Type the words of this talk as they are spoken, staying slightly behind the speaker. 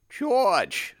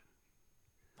George.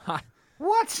 Hi.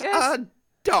 What's Yes. a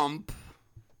dump?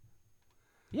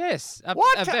 Yes.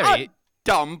 What a very. a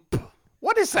dump?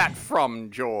 What is that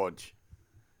from, George?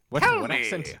 Tell What me.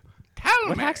 accent? Tell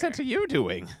What me. accent are you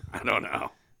doing? I don't know.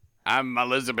 I'm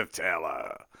Elizabeth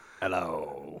Taylor.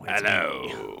 Hello.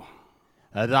 Hello.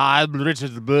 And I'm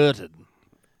Richard Burton.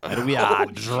 And we are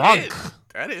drunk. Shit.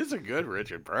 That is a good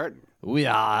Richard Burton. We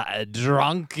are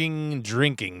drinking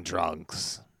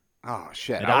drunks. Oh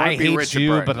shit! And I I want to be hate Richard you,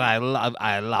 Burton. but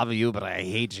I love you, but I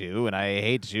hate you, and I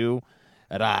hate you,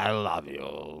 and I love you.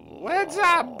 When's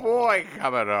that boy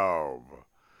coming home?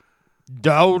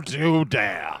 Don't you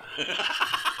dare.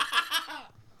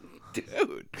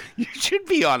 Dude, you should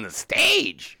be on the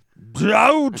stage.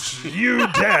 Don't you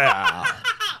dare.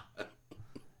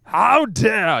 How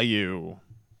dare you?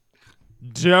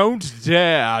 Don't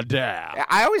dare.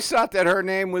 I always thought that her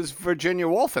name was Virginia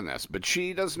Woolf in this, but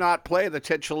she does not play the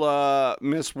titular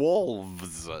Miss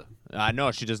Wolves.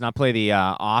 No, she does not play the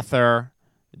author,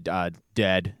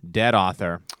 dead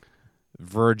author,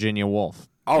 Virginia Woolf.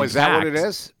 Oh, In is that what it fact,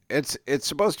 is? It's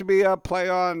supposed to be a play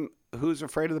on Who's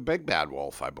Afraid of the Big Bad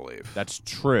Wolf, I believe. That's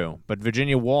true. But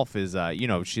Virginia Woolf is,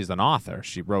 she's an author.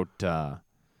 She wrote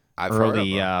I've heard of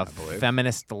early her, I believe.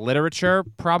 feminist literature,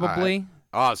 probably.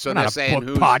 Oh, so Not they're a saying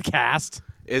who's podcast.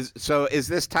 is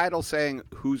this title saying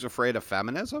Who's Afraid of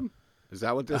Feminism? Is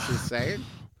that what this is saying?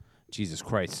 Jesus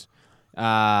Christ. Dude,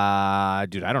 I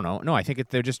don't know. No, I think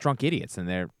they're just drunk idiots,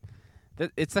 and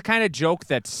it's the kind of joke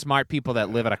that smart people that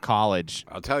live at a college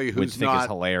I'll tell you would who's think is not.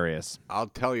 hilarious. I'll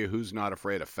tell you who's not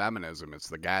afraid of feminism. It's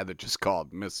the guy that just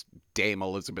called Miss Dame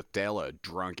Elizabeth Taylor a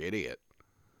drunk idiot.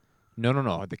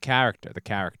 No. The character.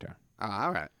 Oh,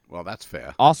 all right. Well, that's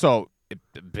fair. Also,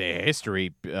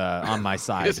 history on my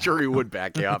side. History would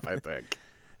back you up, I think.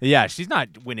 Yeah, she's not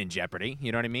winning Jeopardy.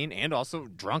 You know what I mean? And also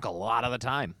drunk a lot of the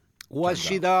time. Was Turns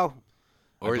she, out. though?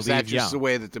 Or I is that believe, just yeah. the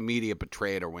way that the media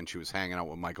portrayed her when she was hanging out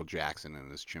with Michael Jackson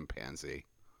and his chimpanzee?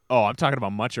 Oh, I'm talking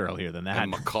about much earlier than that. And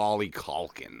Macaulay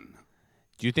Culkin.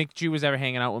 Do you think she was ever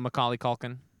hanging out with Macaulay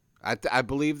Culkin? I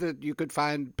believe that you could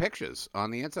find pictures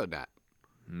on the internet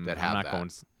that have I'm not that.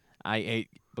 going.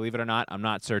 Believe it or not, I'm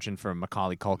not searching for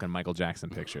Macaulay Culkin, Michael Jackson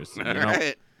pictures. You All know,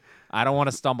 right. I don't want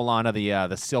to stumble onto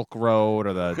the Silk Road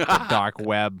or the dark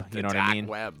web. You know what I Dark mean?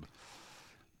 Web.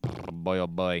 Boy, oh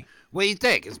boy. What do you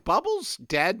think? Is Bubbles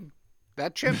dead?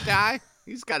 That chimp die?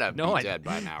 He's got to No, be dead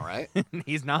by now, right?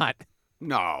 He's not.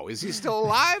 No. Is he still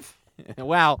alive?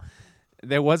 Well,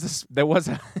 there was a there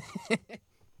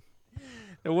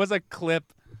was a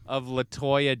clip of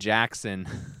LaToya Jackson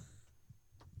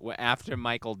after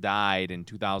Michael died in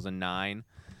 2009.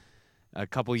 A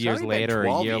couple It's years only been later,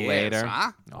 12 a year years, later.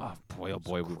 huh? Oh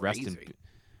boy, we rest in crazy.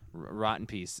 rot in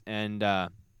peace. And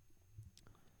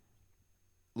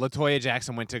LaToya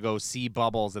Jackson went to go see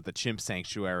Bubbles at the chimp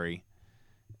sanctuary,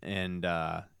 and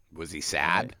Was he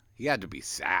sad? He had to be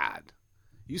sad.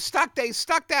 They stuck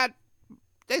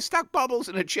Bubbles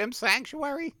in a chimp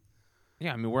sanctuary?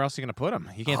 yeah, I mean, where else are you gonna put him?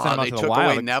 You can't send him out They to the took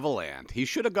wild. away Neverland. He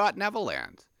should have got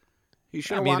Neverland. He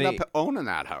should have mean, wound up owning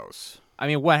that house. I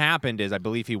mean, what happened is, I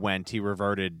believe he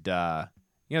reverted. That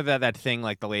thing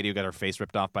like the lady who got her face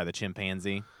ripped off by the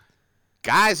chimpanzee.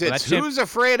 Guys, Well, it's that chimp- Who's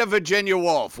Afraid of Virginia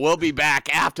Woolf? We'll be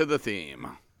back after the theme.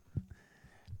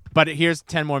 But here's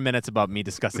 10 more minutes about me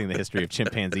discussing the history of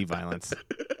chimpanzee violence.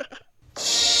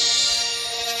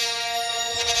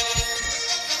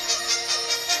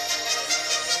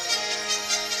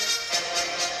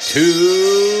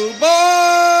 Two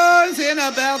boys in a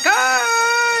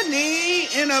balcony,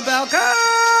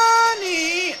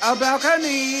 a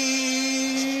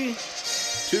balcony.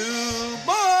 Two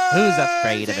boys. Who's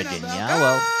afraid of in a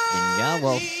Virginia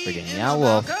Woolf? Virginia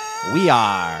Woolf. We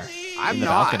are I'm in the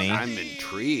not. balcony. I'm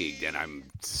intrigued and I'm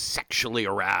sexually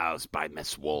aroused by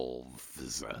Miss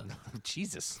Wolves.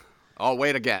 Jesus. Oh,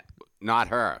 wait again. Not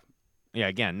her. Yeah,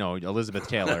 again, no, Elizabeth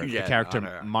Taylor. Yeah, the character not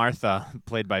her. Martha,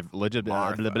 played by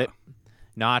Martha.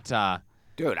 Not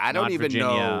Dude, I don't Not even Virginia.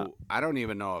 know. I don't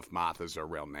even know if Martha's her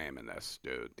real name in this,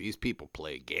 dude. These people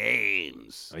play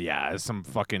games. yeah, there's some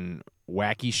fucking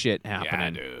wacky shit Yeah,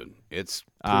 happening. dude. It's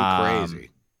pretty crazy.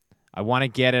 I want to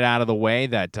get it out of the way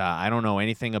that I don't know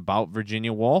anything about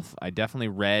Virginia Woolf. I definitely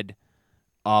read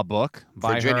a book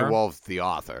by Virginia her, Woolf, the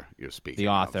author. You're speaking. the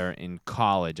of. author, in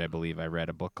college. I believe I read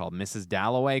a book called Mrs.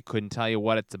 Dalloway. Couldn't tell you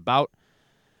what it's about,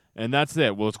 and that's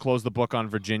it. We'll close the book on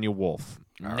Virginia Woolf.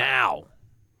 right. Now,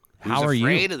 Who's how are you?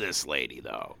 afraid of this lady,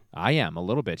 though? I am a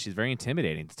little bit. She's very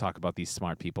intimidating to talk about these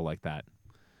smart people like that.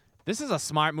 This is a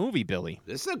smart movie, Billy.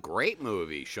 This is a great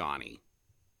movie, Shawnee.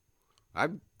 I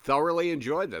thoroughly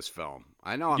enjoyed this film.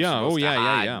 I know I'm Yeah, supposed oh, to yeah,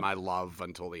 yeah, hide yeah. my love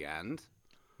until the end.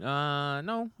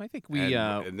 No, I think we.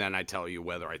 And then I tell you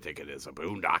whether I think it is a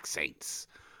Boondock Saints,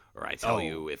 or I tell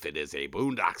you if it is a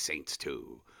Boondock Saints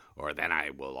 2, or then I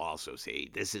will also say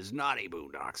this is not a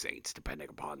Boondock Saints, depending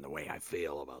upon the way I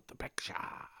feel about the picture.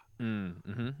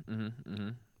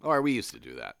 Or we used to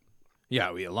do that. Yeah,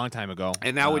 a long time ago.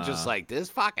 And now we're just like, this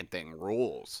fucking thing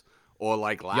rules. Or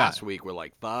like last week, we're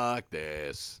like, fuck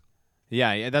this.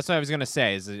 Yeah, that's what I was going to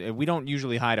say, is we don't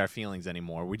usually hide our feelings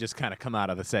anymore. We just kind of come out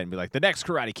of the set and be like, the next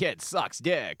Karate Kid sucks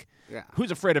dick. Yeah.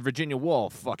 Who's afraid of Virginia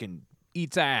Woolf? Fucking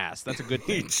eats ass. That's a good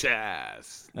thing. Eats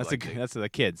ass. That's the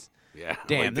kids. Yeah.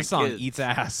 Damn, like this the song kids. eats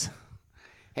ass.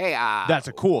 Hey, That's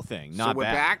a cool thing, not so we're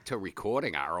bad. back to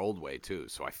recording our old way, too.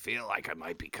 So I feel like I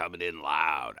might be coming in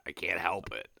loud. I can't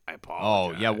help it. I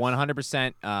apologize. Oh, yeah,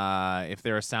 100%. If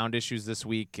there are sound issues this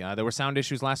week, there were sound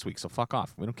issues last week, so fuck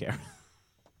off. We don't care.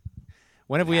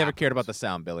 When have we ever cared about the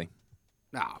sound, Billy?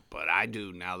 No, but I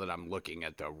do now that I'm looking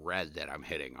at the red that I'm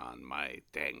hitting on my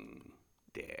thing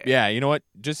there. Yeah, you know what?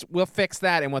 We'll fix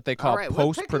that in what they call All right, we'll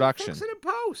post-production. Fix it in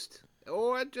post.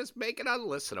 Or just make it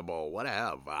unlistenable.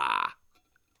 Whatever.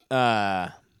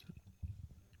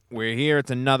 We're here.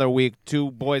 It's another week.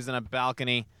 Two boys in a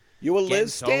balcony. You a Getting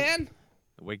Liz so- stan?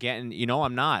 We're getting. You know,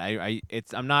 I'm not.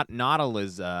 I'm not a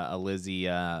Lizzie.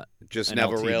 Just an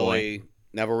never LT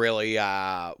really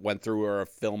went through her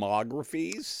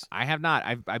filmographies. I have not.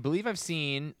 I believe I've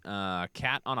seen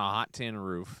Cat on a Hot Tin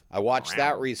Roof. I watched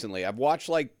that Wow. recently. I've watched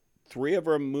like 3 of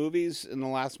her movies in the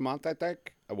last month, I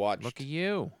think. Look at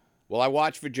you. Well, I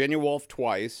watched Virginia Woolf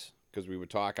twice because we were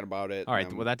talking about it. All right.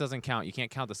 and Well, that doesn't count. You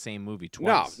can't count the same movie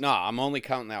No, twice. no, I'm only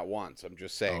counting that once. I'm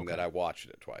just saying Okay. that I watched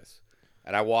it twice.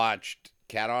 And I watched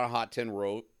Cat on a Hot Tin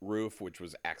Roof, which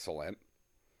was excellent.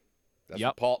 That's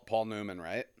Yep. Paul Newman,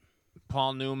 right?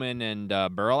 Paul Newman and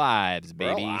Burl Ives,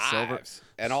 baby. Burl Silver. Ives.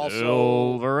 And also,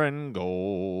 Silver and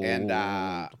gold. and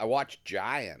I watched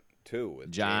Giant too.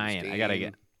 With Giant. James I gotta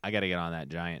Dean. get on that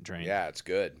Giant train. Yeah, it's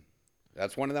good.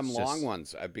 That's one of them It's long just-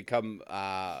 ones. I've become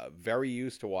very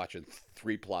used to watching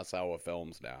 3+ hour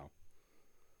films now.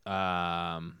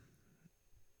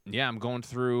 Yeah, I'm going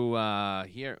through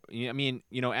here. I mean,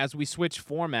 as we switch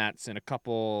formats in a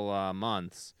couple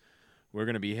months, we're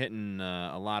going to be hitting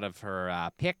a lot of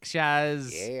her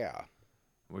pictures. Yeah.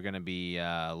 We're going to be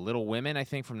Little Women, I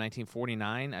think, from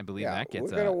 1949. I believe Yeah, that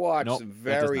gets we're gonna watch nope, some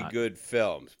that does very not. good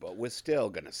films, but we're still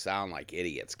gonna sound like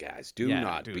idiots, guys. Do Yeah,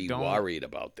 not dude, be don't- worried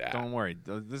about that. Don't worry.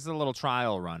 This is a little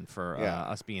trial run for Yeah.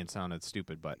 us being sounded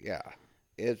stupid, but Yeah,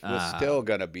 we're still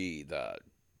gonna be the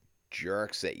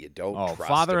jerks that you don't trust.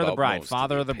 Father of the about Bride. most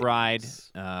Father of the Bride.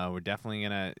 opinions. We're definitely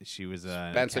gonna. She was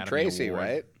an Spencer Academy Tracy, Award.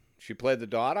 right? She played the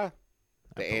daughter,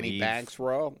 I the Annie believe. Banks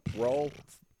role.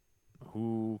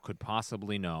 Who could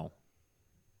possibly know?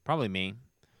 Probably me.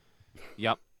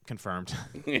 Yep, confirmed.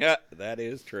 Yeah, that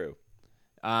is true.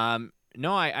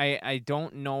 No, I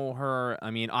don't know her.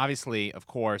 I mean, obviously, of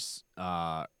course,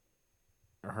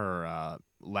 her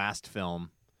last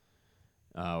film,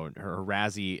 her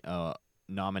Razzie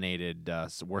nominated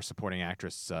Worst Supporting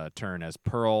Actress turn as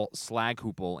Pearl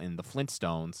Slaghoople in The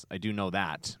Flintstones. I do know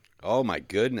that. Oh my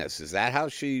goodness, is that how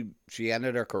she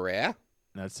ended her career?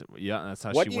 That's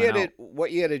how What she year went out.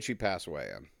 what year did she pass away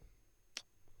in?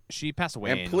 She passed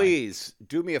away. And in, please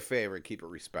do me a favor and keep it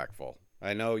respectful.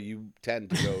 I know you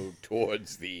tend to go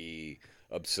towards the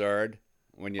absurd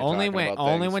when you're only talking when about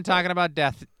only things, when but- talking about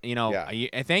death. Yeah.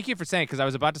 I thank you for saying, because I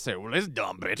was about to say, well, this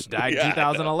dumb bitch died Yeah, I in know.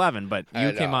 2011, but I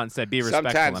you came know. out and said, be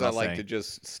respectful. Sometimes and I I'll like say, to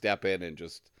just step in and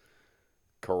just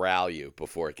corral you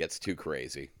before it gets too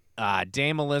crazy.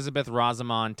 Dame Elizabeth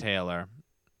Rosamond Taylor.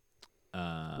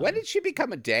 When did she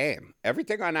become a dame?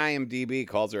 Everything on IMDb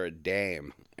calls her a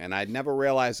dame, and I'd never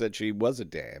realized that she was a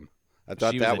dame. I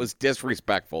thought She was that a- was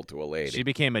disrespectful to a lady. She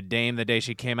became a dame the day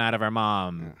she came out of her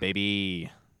mom, baby.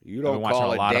 You I've don't been watching call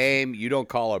a her lot of- dame. You don't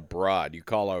call her broad. You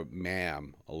call her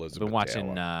ma'am, I've Elizabeth been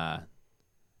watching Taylor.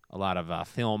 a lot of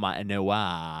film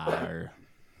noir,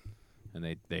 and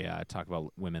they talk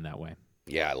about women that way.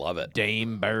 Yeah, I love it.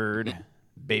 Dame Bird,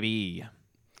 baby.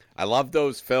 I love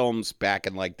those films back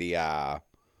in like the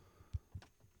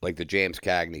James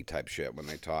Cagney type shit when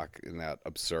they talk in that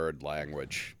absurd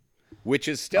language, which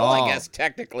is still, Oh. I guess,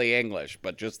 technically English,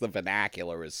 but just the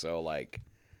vernacular is so like.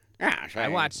 I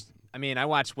watched.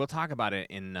 We'll talk about it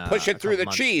in. Push a it through the couple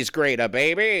months. cheese grater,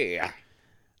 baby.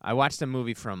 I watched a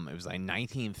movie from, it was like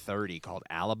 1930 called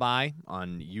Alibi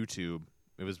on YouTube.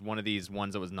 It was one of these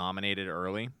ones that was nominated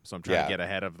early, so I'm trying Yeah. to get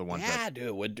ahead of the ones Yeah,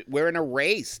 dude, we're in a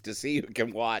race to see who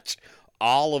can watch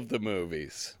all of the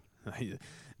movies. that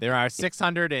there are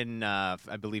 600 and I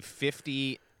believe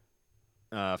 50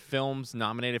 films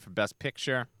nominated for Best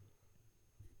Picture.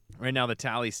 Right now the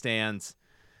tally stands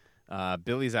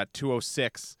Billy's at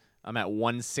 206. I'm at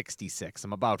 166.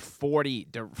 I'm about 40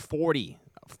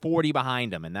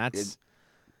 behind him, and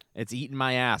it's eating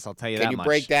my ass. I'll tell you that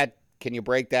much. Can you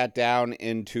break that down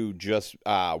into just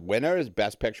winners,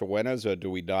 Best Picture winners, or do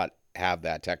we not have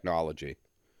that technology?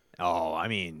 Oh, I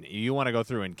mean, you want to go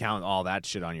through and count all that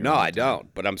shit on your No, own I time.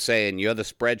 don't. But I'm saying you're the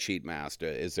spreadsheet master.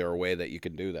 Is there a way that you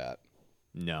can do that?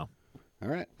 No. All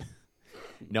right.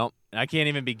 Nope. I can't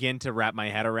even begin to wrap my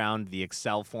head around the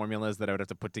Excel formulas that I would have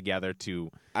to put together to.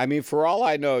 I mean, for all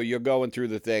I know, you're going through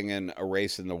the thing and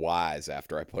erasing the Y's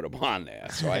after I put them on there.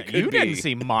 So I could didn't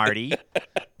see Marty.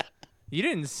 You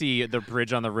didn't see the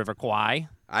bridge on the River Kwai.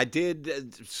 I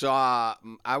did saw.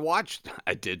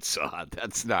 I did saw.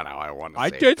 That's not how I want to say I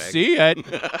did see it.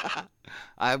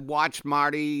 I watched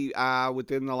Marty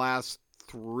within the last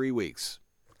 3 weeks.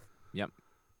 Yep.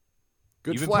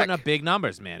 Good You've been flick. putting up big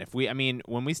numbers, man.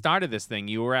 When we started this thing,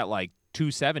 you were at like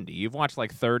 270. You've watched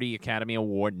like 30 Academy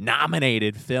Award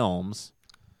nominated films.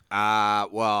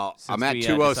 Well, Since I'm at we,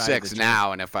 206 decided to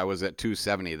now, and if I was at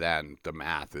 270 then, the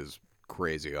math is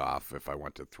crazy off if I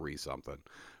went to 3-something.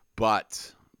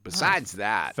 But besides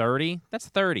that, 30? That's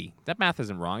 30. That math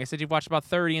isn't wrong. I said you've watched about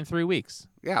 30 in 3 weeks.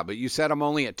 yeah, but you said I'm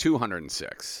only at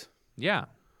 206. Yeah.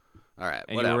 All right,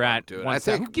 And you whatever, were at dude. one I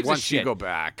sec- think who gives a once you shit? go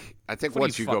back, What are you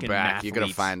fucking you're gonna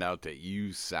mathletes? find out that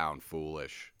you sound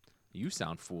foolish, You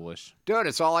sound foolish. dude.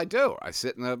 It's all I do. I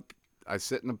sit in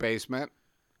the basement,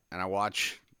 and I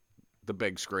watch the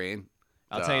big screen.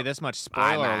 I'll tell you this much.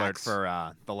 Spoiler alert IMAX.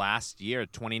 for the last year,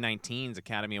 2019's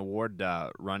Academy Award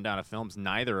rundown of films.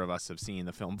 Neither of us have seen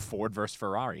the film Ford vs.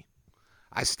 Ferrari.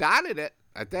 I started it,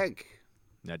 I think.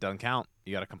 That doesn't count.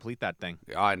 You got to complete that thing.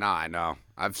 Oh, I know.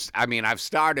 I've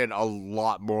started a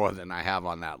lot more than I have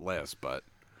on that list, but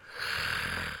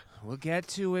We'll get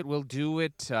to it. We'll do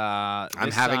it.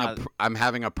 I'm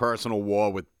having a personal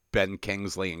war with Ben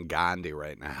Kingsley and Gandhi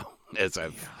right now, as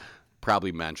I've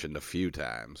probably mentioned a few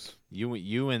times. You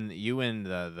and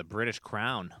the British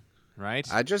Crown, right?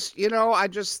 I just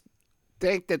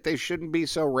think that they shouldn't be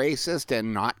so racist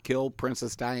and not kill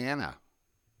Princess Diana.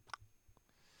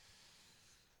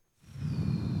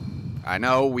 I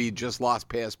know we just lost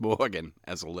Piers Morgan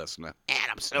as a listener, and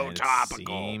I'm so And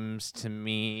topical. It seems to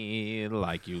me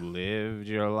like you lived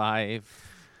your life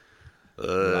like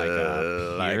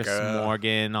a Piers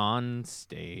Morgan on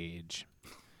stage.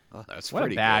 Oh, that's What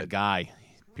pretty a bad good. guy,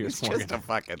 Piers He's Morgan. just a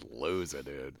fucking loser,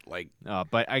 dude. Like,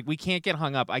 But we can't get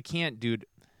hung up. I can't get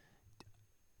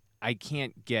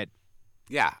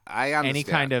yeah, I understand. any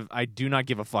kind of. I do not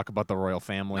give a fuck about the royal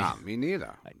family. No, me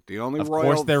neither. The only Of royal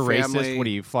course they're family, racist. What are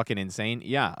you, fucking insane?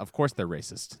 Yeah, of course they're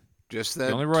racist. Just The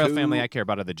only royal family I care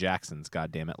about are the Jacksons.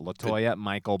 God damn it, Latoya,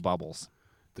 Michael, Bubbles.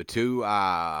 the two,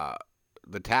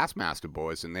 the Taskmaster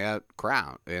boys in their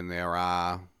crown, in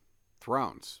their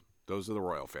thrones. Those are the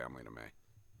royal family to me.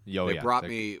 They brought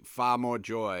me far more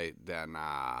joy than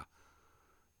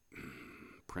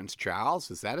Prince Charles.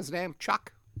 Is that his name?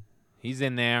 Chuck. He's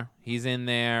in there.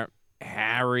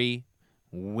 Harry,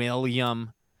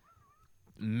 William,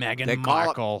 Meghan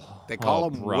Markle. They call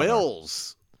him brother.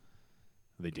 Wills.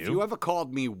 They do. If you ever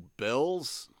called me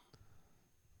Bills,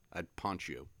 I'd punch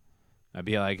you. I'd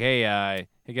be like, hey,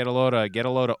 get a load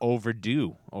of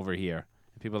overdue over here.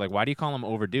 And people are like, why do you call him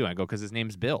overdue? I go, because his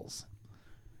name's Bills,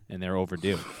 and they're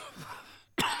overdue.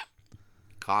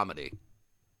 Comedy.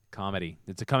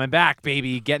 It's a coming back,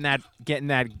 baby. Getting that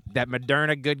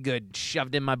Moderna good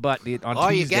shoved in my butt on Tuesday. Oh,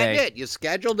 you getting it? You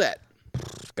scheduled it.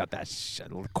 Got that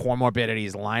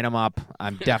comorbidities. Line them up.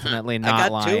 I'm definitely not I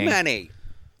got lying. too many.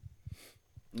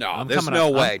 No, I'm there's coming no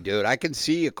up- way, dude. I can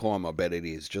see your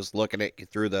comorbidities just looking at you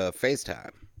through the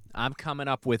FaceTime. I'm coming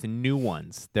up with new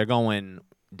ones. They're going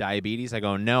diabetes. I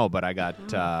go, no, but I got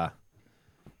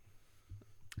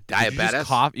Diabetes?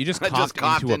 You just I coughed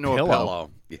coughed into a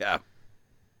pillow. Yeah.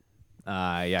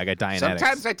 Yeah, I got Dianetics.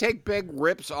 Sometimes I take big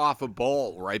rips off a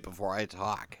bowl right before I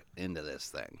talk into this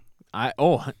thing.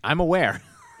 I'm aware.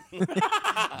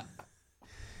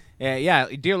 yeah,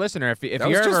 dear listener, if That you're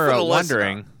was just for ever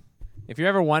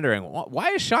the wondering, why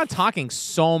is Sean talking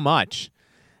so much,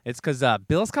 it's because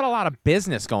Bill's got a lot of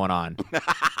business going on.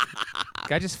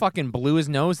 Guy just fucking blew his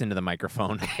nose into the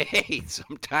microphone. Hey,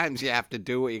 sometimes you have to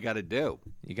do what you got to do.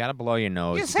 You got to blow your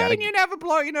nose. You're saying you never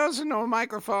blow your nose into a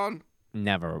microphone?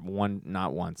 Never.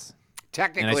 Not once.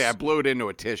 Technically, I blew it into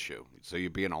a tissue, so you're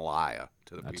being a liar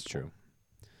to the That's people. true.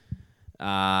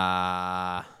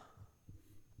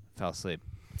 Fell asleep.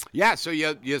 Yeah, so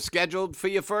you're scheduled for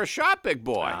your first shot, big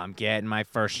boy. I'm getting my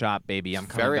first shot, baby. I'm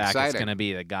coming Very back. exciting. It's gonna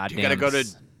be the goddamn. You got to go to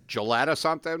Gillette or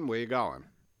something? Where you going?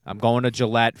 I'm going to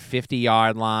Gillette,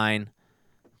 50-yard line.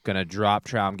 Gonna drop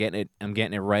trout. I'm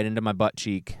getting it right into my butt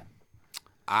cheek.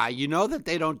 You know that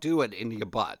they don't do it in your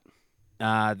butt.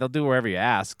 They'll do wherever you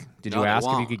ask. Did No, you they ask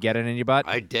if you won't. could get it in your butt?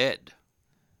 I did.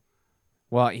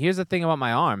 Well, here's the thing about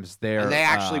my arms. And they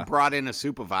actually brought in a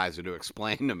supervisor to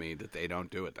explain to me that they don't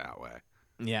do it that way.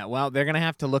 Yeah, well, they're gonna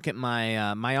have to look at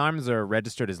my my arms are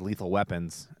registered as lethal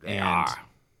weapons, They and are.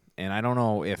 and I don't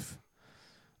know if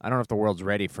the world's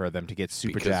ready for them to get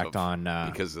super jacked on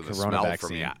because of the corona smell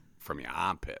vaccine. from your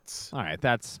armpits. All right,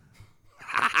 that's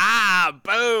Ha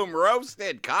boom,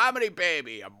 roasted comedy,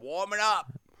 baby. I'm warming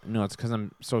up. no, it's because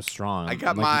I'm so strong. I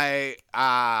got like,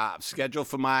 my schedule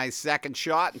for my second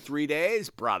shot in 3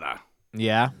 days, brother.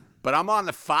 yeah. But I'm on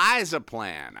the Pfizer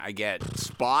plan. I get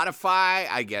Spotify.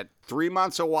 I get 3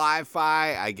 months of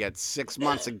Wi-Fi. I get 6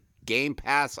 months of Game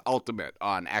Pass Ultimate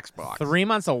on Xbox. 3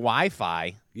 months of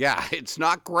Wi-Fi. Yeah, it's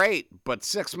not great, but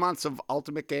 6 months of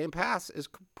Ultimate Game Pass is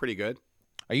pretty good.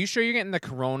 Are you sure you're getting the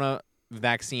corona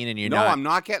vaccine and you're No, not? I'm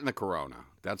not getting the corona.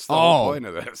 That's the whole point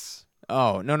of this.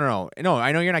 Oh, no.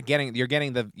 I know you're not getting. You're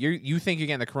getting you think you're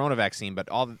getting the corona vaccine, but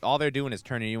all they're doing is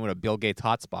turning you into a Bill Gates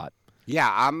hotspot. Yeah,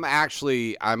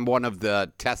 I'm one of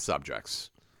the test subjects.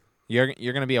 You're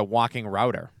gonna be a walking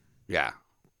router. Yeah.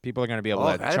 People are gonna be able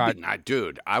Oh, to that'd charge be nice.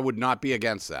 Dude, I would not be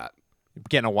against that.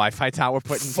 getting a Wi-Fi tower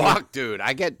put in. Fuck, dude.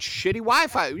 I get shitty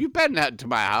Wi-Fi. You've been to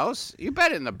my house. You've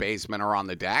been in the basement or on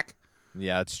the deck.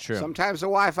 Yeah, it's true. Sometimes the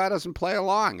Wi-Fi doesn't play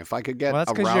along. If I could get Well,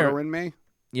 that's a 'cause router in me,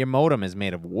 Your modem is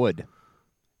made of wood.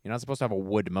 You're not supposed to have a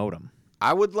wood modem.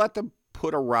 I would let them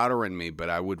put a router in me, but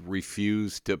I would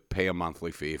refuse to pay a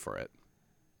monthly fee for it.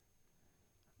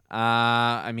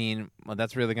 I mean, well,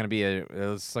 that's really going to be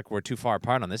it's like we're too far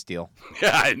apart on this deal.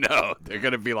 Yeah, I know. They're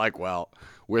going to be like, well,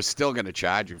 we're still going to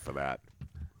charge you for that.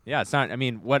 Yeah, it's not. I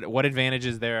mean, what advantage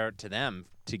is there to them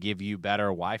to give you better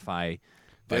Wi-Fi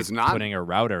by There's not. putting a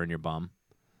router in your bum?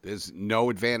 There's no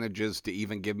advantages to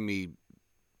even giving me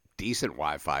decent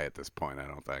Wi-Fi at this point, I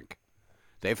don't think.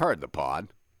 They've heard the pod.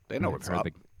 They know what's up.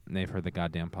 They've heard the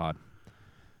goddamn pod.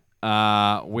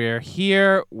 We're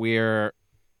here. We're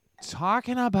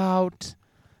talking about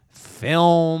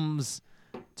films,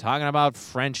 talking about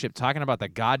friendship, talking about the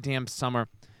goddamn summer.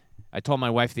 I told my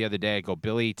wife the other day, I go,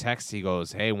 Billy texts, he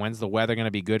goes, hey, when's the weather going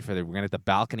to be good for we're going to get the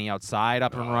balcony outside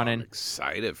up and running. I'm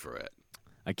excited for it.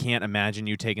 I can't imagine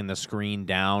you taking the screen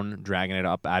down, dragging it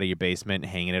up out of your basement,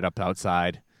 hanging it up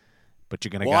outside. But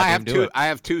you're going to goddamn do it. I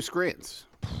have 2 screens.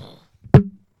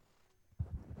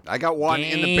 I got one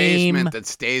in the Game basement that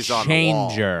stays on the wall.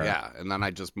 changer. Yeah, and then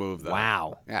I just move that.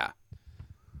 Wow. Yeah.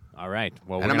 All right.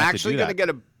 Well, And we're I'm gonna have actually to do going to that.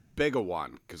 get a bigger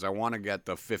one because I want to get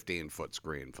the 15-foot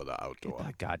screen for the Get outdoor.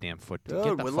 that goddamn foot. Dude,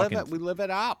 get the we live it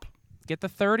up. Get the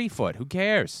 30-foot. Who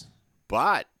cares?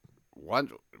 But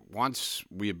once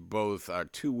we both are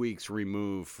 2 weeks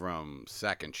removed from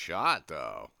second shot,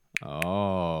 though,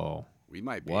 Oh. we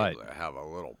might be What? able to have a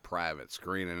little private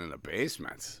screening in the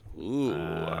basement. Ooh,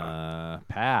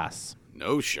 Pass.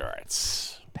 no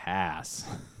shirts. Pass.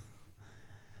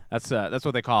 That's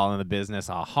what they call in the business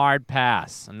a hard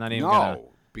pass. I'm not even No, gonna.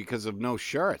 because of no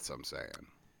shirts, I'm saying.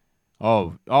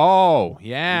 Oh,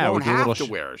 yeah. You we don't do have little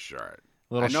to wear a shirt.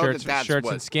 little I know shirts, that's shirts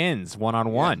what- and skins,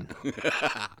 1-on-1.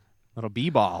 Little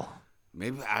b-ball.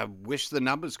 Maybe I wish the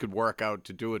numbers could work out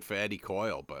to do it for Eddie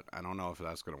Coyle, but I don't know if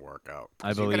that's going to work out. I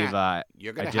 'Cause you're believe.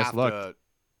 you're going I to just have looked. to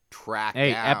track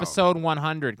Hey, down. episode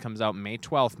 100 comes out May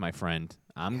 12th, my friend.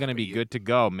 I'm gonna but be you- good to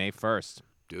go May 1st.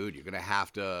 Dude, you're going to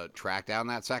have to track down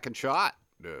that second shot,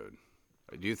 dude.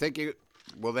 Do you think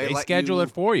will They let schedule you,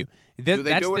 it for you. Do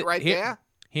they do it right there?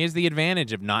 Here's the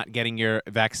advantage of not getting your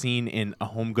vaccine in a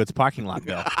Home Goods parking lot,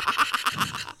 Bill.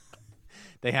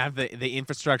 They have the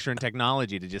infrastructure and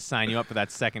technology to just sign you up for that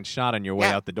second shot on your way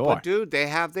out the door. But, dude, they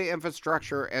have the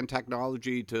infrastructure and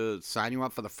technology to sign you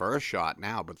up for the first shot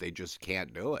now, but they just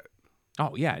can't do it.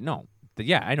 Oh, yeah, no.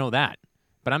 Yeah, I know that.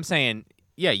 But I'm saying,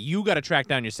 yeah, you got to track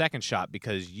down your second shot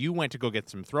because you went to go get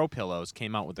some throw pillows,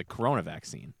 came out with the corona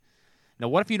vaccine. Now,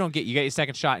 what if you get your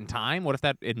second shot in time? What if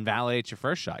that invalidates your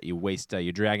first shot? You waste,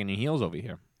 you're dragging your heels over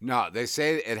here. No, they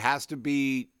say it has to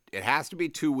be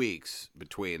 2 weeks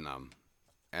between them.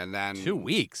 And then 2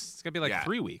 weeks? It's going to be like Yeah.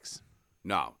 3 weeks.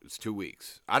 No, it's 2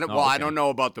 weeks. I don't. Oh, well, I okay. don't know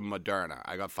about the Moderna.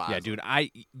 I got 5. Yeah, dude,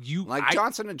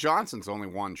 Johnson and Johnson's only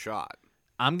one shot.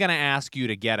 I'm gonna ask you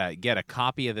to get a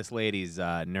copy of this lady's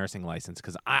nursing license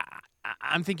because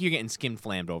I'm thinking you're getting skin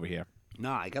flammed over here.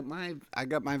 No, I got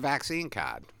my vaccine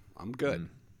card. I'm good.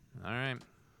 All right.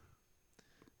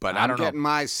 But I I'm don't know. getting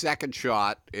my second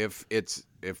shot if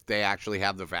they actually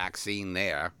have the vaccine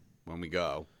there when we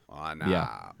go on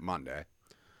Monday.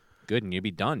 Good, and you'll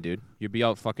be done, dude. You'll be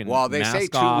out fucking. Well, they say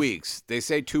mask 2 off. weeks. They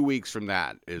say 2 weeks from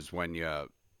that is when you're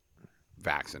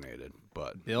vaccinated.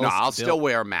 But Bill's- no, I'll Bill- still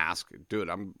wear a mask, dude.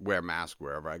 I'm wear a mask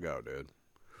wherever I go, dude.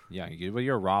 Yeah,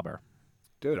 you're a robber.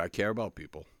 Dude, I care about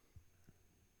people.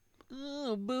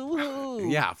 Oh, boo-hoo.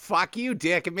 Yeah, fuck you,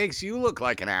 dick. It makes you look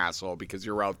like an asshole because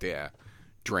you're out there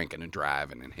drinking and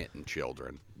driving and hitting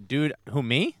children. Dude, who,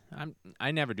 me?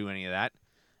 I never do any of that.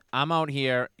 I'm out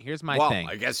here. Here's my well, thing.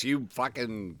 I guess you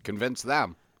fucking convinced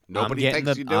them. I'm Nobody getting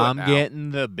thinks the, you do I'm it now.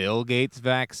 getting the Bill Gates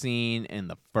vaccine, and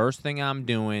the first thing I'm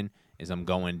doing is I'm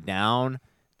going down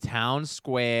Town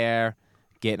Square,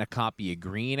 getting a copy of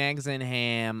Green Eggs and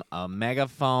Ham, a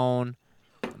megaphone,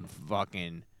 I'm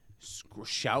fucking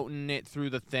shouting it through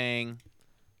the thing.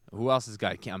 Who else has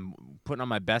got? I'm putting on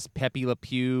my best Pepe Le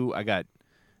Pew. I got.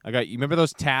 You remember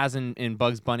those Taz and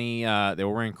Bugs Bunny? They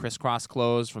were wearing crisscross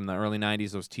clothes from the early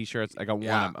 '90s. Those T-shirts. I got one.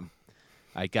 Yeah.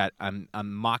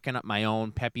 I'm mocking up my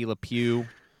own Pepe Le Pew.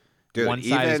 Dude, one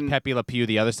side is even- Pepe Le Pew.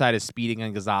 The other side is Speeding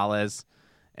and Gonzalez,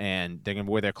 and they're gonna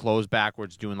wear their clothes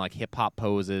backwards, doing like hip hop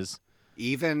poses.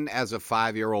 Even as a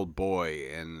 5-year-old boy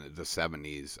in the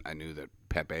 70s, I knew that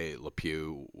Pepe Le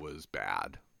Pew was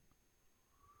bad.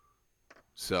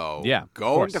 So Yeah, of go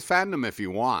and course. defend him if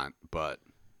you want, but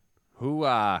Who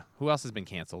else has been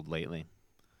canceled lately?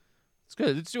 It's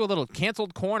good. Let's do a little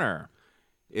canceled corner.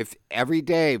 if every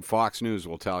day Fox News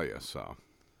will tell you so.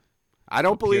 I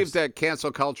don't believe that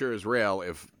cancel culture is real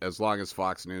as long as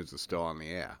Fox News is still on the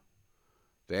air.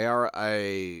 They are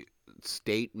a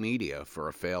state media for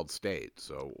a failed state,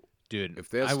 so Dude, if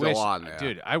they're I still wish, on there.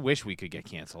 dude, I wish we could get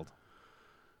canceled.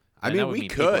 I And that mean, would we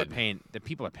people are could.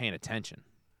 people are paying attention.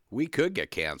 We could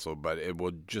get canceled, but it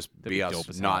would just That'd be be dope us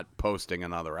as not posting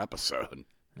another episode.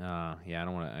 Yeah, I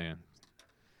don't want to.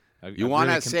 You want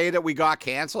to say that we got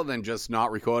canceled and just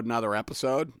not record another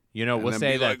episode? You know, And we'll then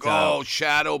say be that. like, oh,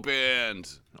 shadow banned.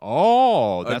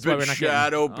 Oh, that's I've why been we're not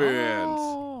shadow getting, banned.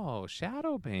 Oh,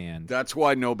 shadow banned. That's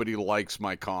why nobody likes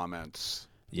my comments.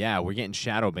 Yeah, we're getting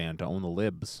shadow banned to own the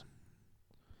libs.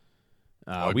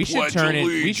 I We should pledge turn it.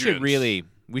 allegiance.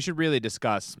 We should really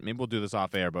discuss. Maybe we'll do this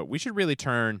off air, but we should really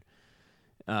turn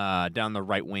down the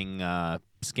right wing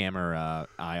scammer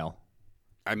aisle.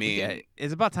 I mean, Yeah,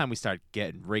 it's about time we start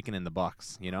raking in the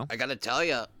bucks. You know. I got to tell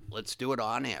you, let's do it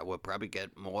on here. We'll probably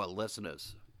get more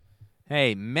listeners.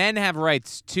 Hey, men have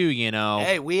rights too. You know.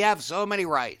 Hey, we have so many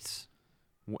rights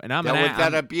And I'm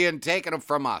that are being taken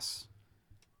from us.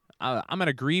 I'm an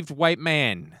aggrieved white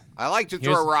man. I like to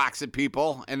Here's- throw rocks at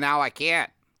people, and now I can't.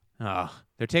 Oh,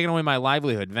 they're taking away my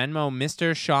livelihood. Venmo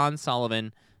Mr. Sean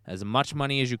Sullivan as much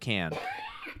money as you can.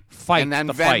 Fight And then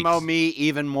the Venmo fight. me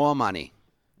even more money.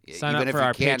 Sign even up if for you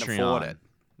our can't Patreon. afford it.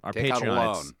 Our Take out a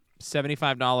Patreon. It's loan.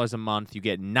 $75 a month. You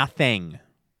get nothing.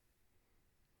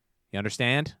 You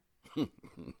understand?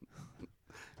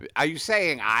 Are you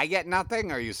saying I get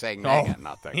nothing, or are you saying they get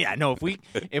nothing? Yeah, no. If we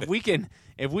can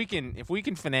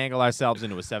finagle ourselves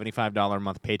into a $75 a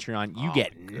month Patreon, you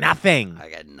get nothing. I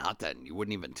get nothing. You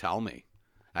wouldn't even tell me.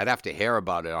 I'd have to hear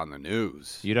about it on the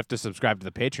news. You'd have to subscribe to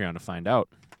the Patreon to find out.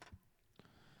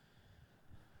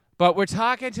 But we're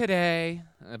talking today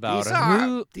about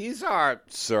These are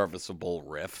serviceable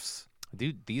riffs.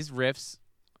 Dude, these riffs,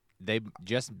 they've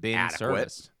just been Adequate.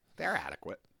 serviced. They're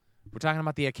adequate. We're talking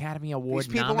about the Academy Award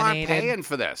These people nominated. aren't paying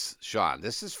for this, Sean.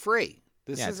 This is free.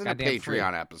 This Yeah, it's isn't a goddamn free.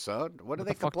 Patreon episode. What are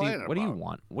they the fuck complaining about? What do you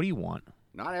want? What do you want?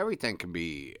 Not everything can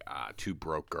be two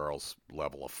broke girls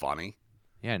level of funny.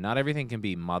 Yeah, not everything can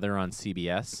be Mother on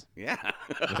CBS Yeah.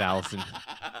 with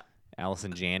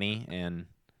Allison Janney and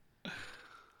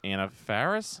Anna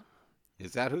Faris.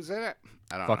 Is that who's in it?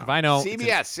 I don't Fuck know. if I know. It's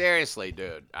CBS, seriously,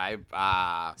 dude.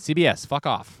 CBS, fuck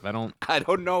off. I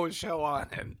don't know a show on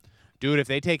it. Dude, if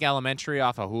they take Elementary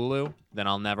off of Hulu, then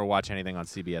I'll never watch anything on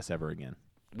CBS ever again.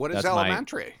 What is That's my-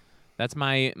 Elementary? That's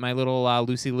my little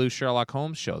Lucy Liu Sherlock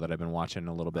Holmes show that I've been watching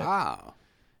a little bit. Oh.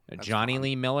 That's Johnny fun.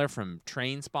 Lee Miller from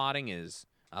Train Spotting is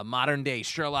a modern-day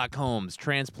Sherlock Holmes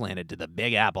transplanted to the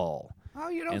Big Apple. Oh,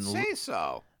 you don't And say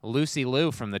so. Lucy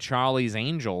Liu from the Charlie's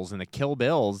Angels and the Kill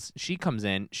Bills, she comes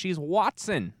in. She's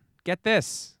Watson. Get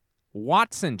this.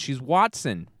 Watson. She's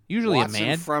Watson. Usually Watson a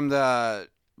man. from the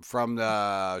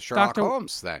Sherlock Dr.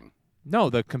 Holmes thing. No,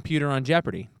 the computer on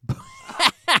Jeopardy. You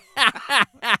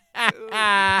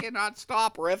cannot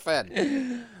stop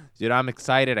riffing. Dude, I'm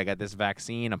excited. I got this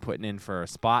vaccine. I'm putting in for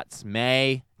spots.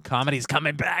 May. Comedy's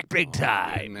coming back big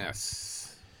time.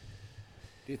 Goodness.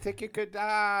 Do you think you could?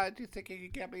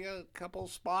 Get me a couple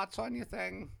spots on your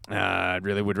thing? I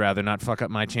really would rather not fuck up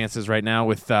my chances right now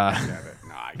with No,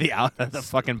 I the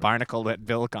fucking barnacle at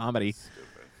Bill Comedy.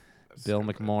 Bill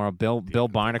McMorrow. Bill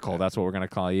Barnacle. That's what we're going to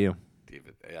call you.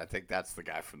 I think that's the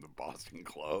guy from the Boston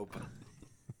Globe.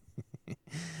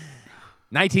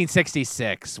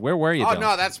 1966. Where were you, Oh, Bill?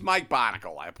 no, that's Mike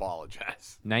Barnacle. I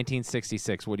apologize.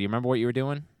 1966. What do you remember what you were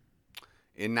doing?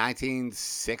 In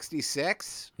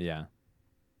 1966? Yeah.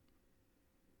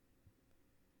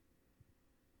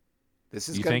 This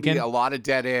is You going to be thinking? a lot of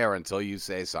dead air until you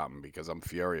say something because I'm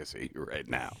furious at you right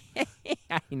now.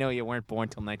 I know you weren't born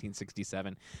till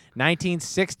 1967.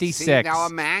 1966. See, now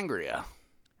I'm angrier.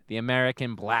 The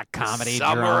American black comedy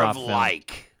Summer drama of film.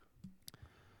 Like.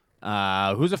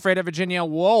 Who's Afraid of Virginia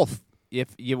Woolf?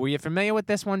 Were you familiar with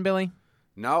this one, Billy?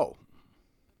 No.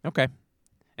 Okay.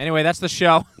 Anyway, that's the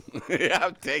show.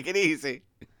 Yeah, take it easy.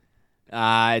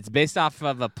 It's based off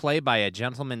of a play by a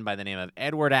gentleman by the name of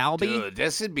Edward Albee. Dude,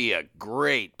 this would be a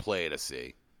great play to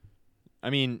see. I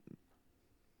mean,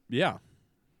 yeah.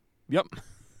 Yep.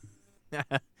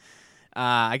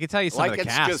 I can tell you some of the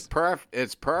it's cast. just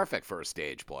it's perfect for a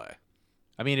stage play.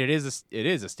 I mean, it is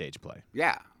a stage play.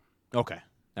 Yeah. Okay.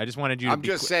 I just wanted you to I'm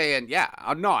just saying, yeah.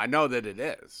 No, I know that it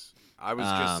is. I was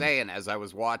just saying as I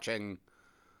was watching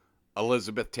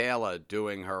Elizabeth Taylor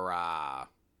doing her at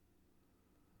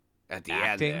the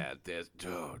acting? end there,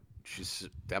 dude, she's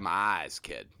them eyes,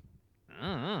 kid.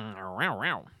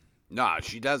 Wow. No,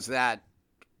 she does that.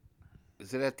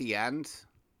 Is it at the end?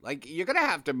 Like, you're going to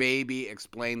have to maybe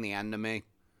explain the end to me.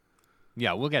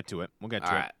 Yeah, we'll get to it. All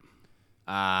right.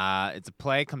 It's a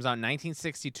play. Comes out in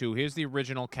 1962. Here's the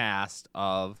original cast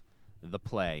of the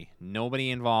play. Nobody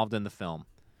involved in the film.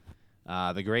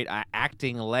 The great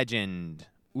acting legend,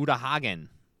 Uta Hagen,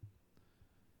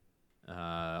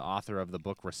 author of the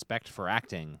book Respect for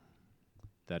Acting,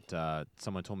 that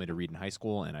someone told me to read in high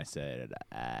school, and I said,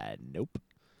 nope.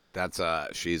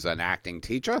 She's an acting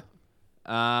teacher?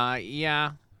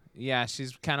 Yeah,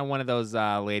 she's kind of one of those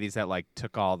ladies that like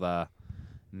took all the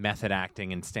method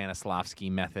acting and Stanislavski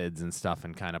methods and stuff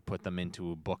and kind of put them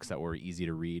into books that were easy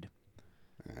to read.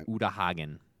 Right. Uta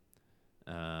Hagen.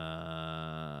 So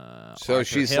Arthur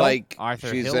she's Hill. like Arthur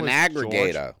she's Hill an is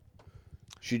aggregator. George.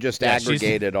 She just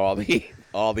aggregated all the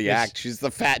Yeah, act. She's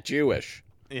the fat Jewish.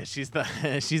 Yeah, she's the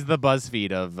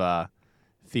BuzzFeed of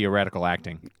theoretical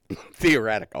acting.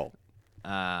 Theoretical.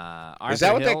 Arthur Is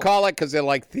that what Hill, they call it? Because they're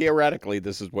like, theoretically,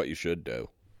 this is what you should do.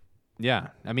 Yeah,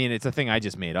 I mean, it's a thing I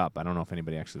just made up. I don't know if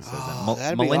anybody actually says that.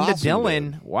 That'd be Melinda awesome,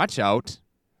 Dillon, dude. watch out.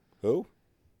 Who?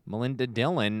 Melinda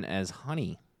Dillon as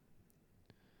Honey.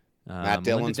 Matt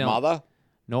Dillon's mother?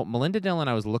 No, Melinda Dillon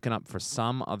I was looking up for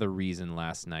some other reason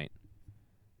last night.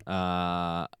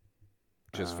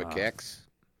 Just for kicks?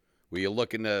 Were you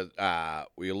looking to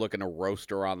roast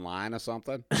her online or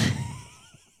something?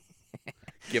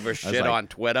 Give her shit like, on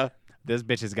Twitter? This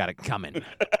bitch has got it coming.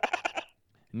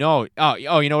 No. Oh,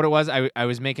 you know what it was? I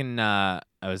was making my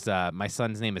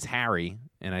son's name is Harry,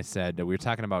 and I said we were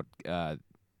talking about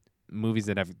movies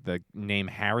that have the name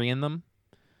Harry in them.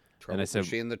 And I said, is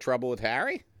she in the Trouble with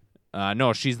Harry?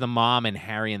 No, she's the mom in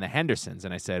Harry and the Hendersons.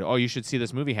 And I said, oh, you should see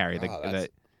this movie, Harry.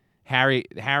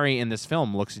 Harry in this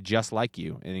film looks just like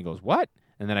you. And he goes, what?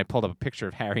 And then I pulled up a picture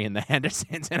of Harry and the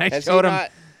Hendersons, and I showed him.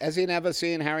 Has he never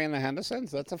seen Harry and the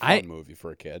Hendersons? That's a fun movie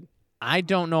for a kid. I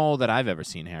don't know that I've ever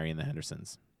seen Harry and the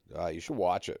Hendersons. You should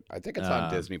watch it. I think it's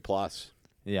on Disney Plus.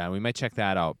 Yeah, we might check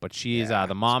that out. But she's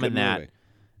the mom in that.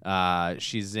 Movie.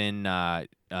 She's in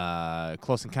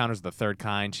Close Encounters of the Third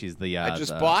Kind. She's the. I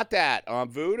just bought that on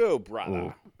Vudu,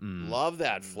 brother. Ooh, Love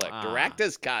that flick.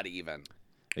 Director's cut, even.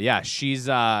 Yeah, she is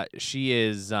the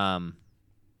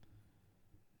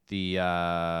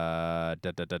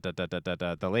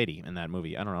lady in that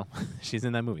movie. I don't know. She's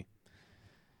in that movie.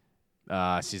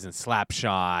 She's in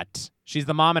Slapshot. She's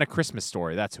the mom in A Christmas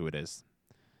Story. That's who it is.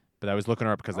 But I was looking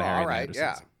her up because of Harry and the Hendersons.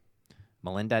 Yeah.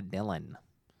 Melinda Dillon.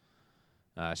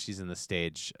 She's in the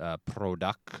stage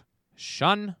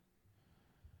production.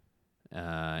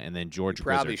 And then George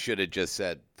Probably Wizard. should have just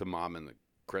said the mom in the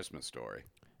Christmas Story.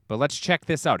 But let's check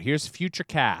this out. Here's future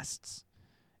casts.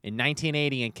 In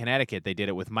 1980 in Connecticut, they did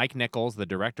it with Mike Nichols, the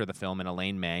director of the film, and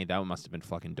Elaine May. That must have been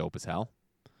fucking dope as hell.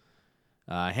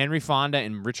 Henry Fonda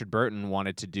and Richard Burton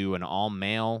wanted to do an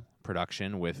all-male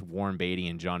production with Warren Beatty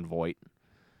and John Voight.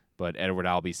 But Edward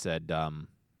Albee said,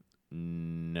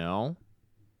 no.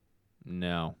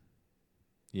 No.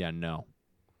 Yeah, no.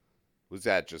 Was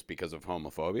that just because of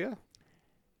homophobia?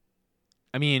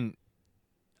 I mean,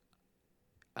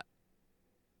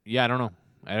 yeah, I don't know.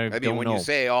 I mean, when you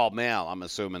say all male, I'm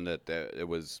assuming that it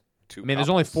was two. I mean, there's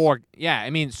only 4. Yeah, I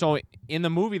mean, so in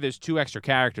the movie, there's 2 extra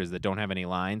characters that don't have any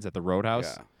lines at the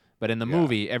Roadhouse. Yeah. But in the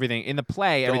movie, everything in the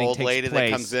play, everything takes place. The old lady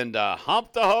that comes in to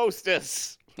hump the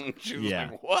hostess. She was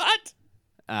like, "What?"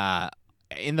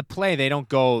 In the play, they don't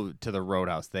go to the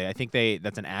Roadhouse. That's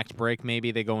an act break.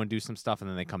 Maybe they go and do some stuff, and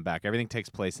then they come back. Everything takes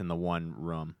place in the one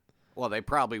room. Well, they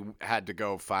probably had to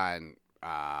go find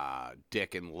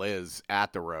Dick and Liz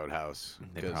at the Roadhouse.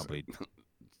 They 'cause probably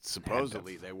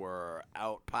supposedly they were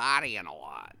out partying a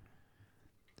lot.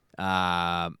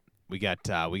 we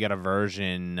got a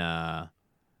version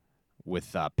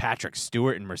with Patrick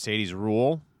Stewart and Mercedes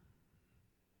Ruehl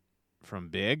from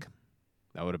Big.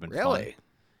 That would have been fun. Really?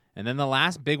 And then the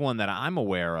last big one that I'm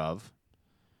aware of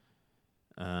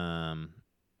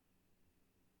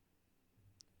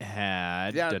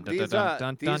had these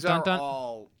are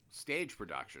all stage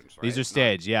productions, right? These are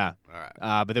staged, yeah. All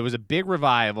right. But there was a big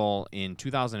revival in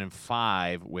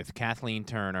 2005 with Kathleen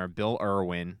Turner, Bill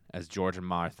Irwin as George and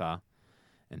Martha,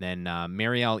 and then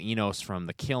Marielle Enos from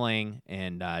The Killing,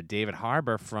 and David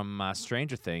Harbour from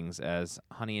Stranger Things as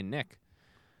Honey and Nick.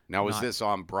 Now, was this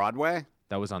on Broadway?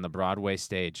 That was on the Broadway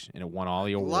stage, and it won all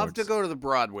the awards. Love to go to the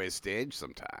Broadway stage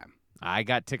sometime. I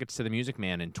got tickets to the Music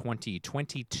Man in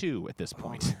 2022 at this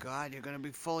point. Oh, my God, you're going to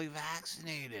be fully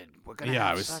vaccinated. We're going to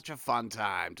have such a fun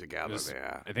time together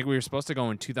there. I think we were supposed to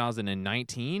go in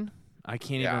 2019. I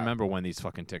can't even remember when these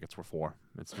fucking tickets were for.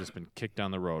 It's just been kicked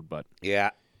down the road, but... Yeah,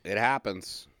 it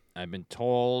happens. I've been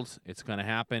told it's going to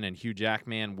happen, and Hugh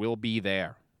Jackman will be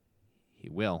there. He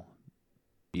will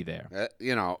be there.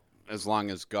 As long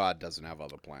as God doesn't have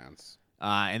other plans.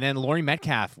 And then Laurie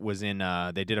Metcalf was in,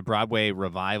 they did a Broadway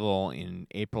revival in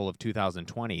April of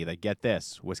 2020 that, get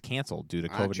this, was canceled due to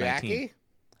COVID-19.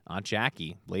 Aunt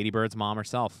Jackie, Lady Bird's mom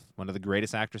herself, one of the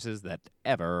greatest actresses that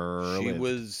ever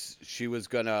lived. She was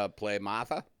going to play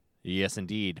Martha? Yes,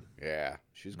 indeed. Yeah,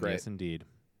 she's great. Yes, indeed.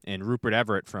 And Rupert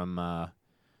Everett from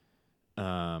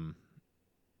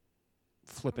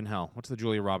Flippin' Hell. What's the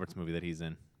Julia Roberts movie that he's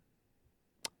in?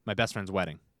 My Best Friend's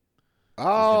Wedding.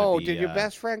 Oh, did your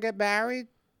best friend get married?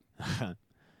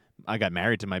 I got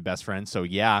married to my best friend, so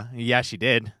yeah, she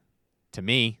did. To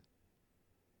me,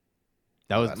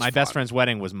 that was my best friend's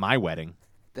wedding. Was my wedding.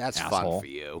 That's asshole. Fun for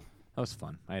you. That was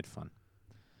fun. I had fun.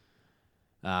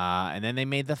 And then they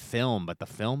made the film, but the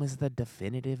film is the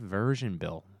definitive version.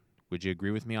 Bill, would you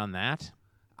agree with me on that?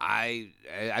 I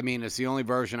mean, it's the only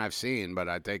version I've seen, but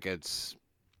I think it's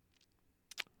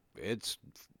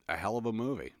a hell of a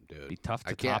movie, dude. It'd be tough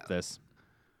to top this.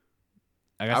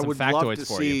 I got some factoids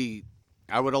for you.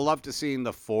 I would have loved to see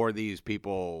the four of these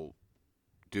people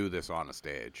do this on a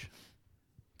stage.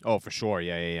 Oh, for sure.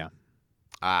 Yeah.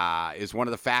 Is one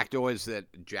of the factoids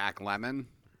that Jack Lemmon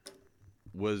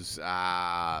was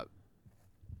that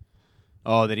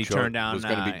he turned down was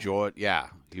going to be George. Yeah,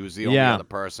 he was the only other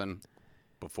person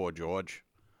before George,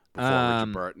 before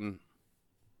Richard Burton.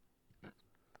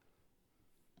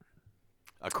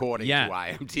 According to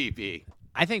IMDb.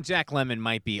 I think Jack Lemmon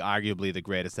might be arguably the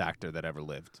greatest actor that ever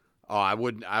lived. Oh, I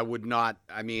would not.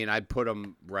 I mean, I'd put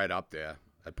him right up there.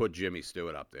 I'd put Jimmy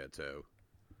Stewart up there too.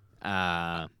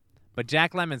 But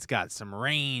Jack Lemmon's got some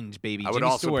range, baby. I would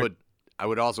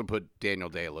also put Daniel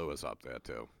Day-Lewis up there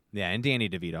too. Yeah, and Danny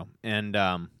DeVito, and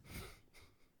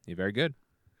he's very good.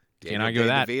 Can't argue with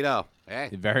that. DeVito. Hey,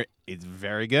 it's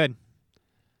very good.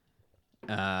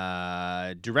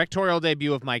 Directorial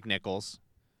debut of Mike Nichols.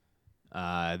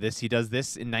 He does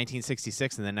this in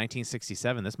 1966, and then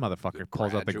 1967, this motherfucker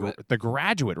pulls out the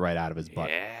Graduate right out of his butt.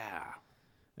 Yeah.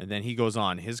 And then he goes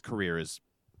on. His career is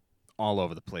all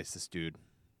over the place, this dude.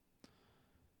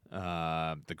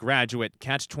 The Graduate,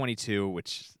 Catch-22,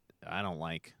 which I don't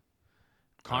like.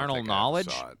 Carnal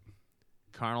Knowledge.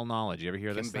 Carnal Knowledge. You ever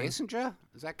hear this thing? Kim Basinger?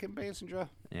 Is that Kim Basinger?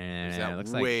 Yeah, is that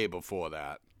looks way before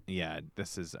that? Yeah,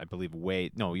 this is, I believe,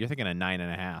 no, you're thinking of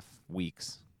 9.5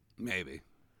 weeks. Maybe.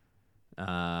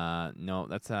 No,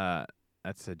 that's a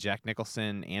Jack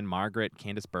Nicholson, Anne Margaret,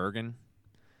 Candice Bergen.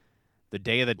 The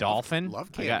Day of the Dolphin.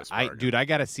 Love Candice Bergen. Dude, I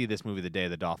got to see this movie, The Day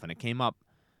of the Dolphin. It came up.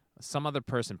 Some other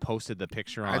person posted the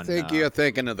picture on. I think you're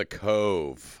thinking of The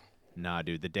Cove. Nah,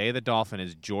 dude. The Day of the Dolphin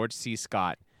is George C.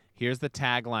 Scott. Here's the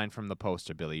tagline from the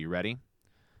poster, Billy. You ready?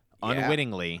 Yeah.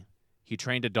 Unwittingly, he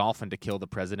trained a dolphin to kill the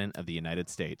President of the United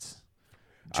States.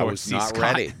 George C. Scott.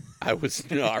 Ready. I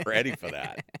was not ready for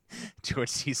that. George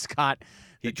C. Scott.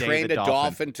 He trained a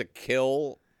dolphin to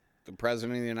kill the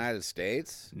President of the United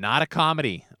States? Not a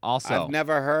comedy. Also, I've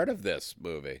never heard of this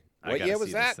movie. What year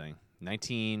was that?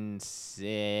 19.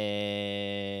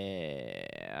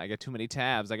 I got too many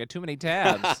tabs.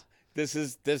 This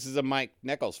is a Mike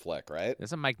Nichols flick, right? This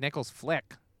is a Mike Nichols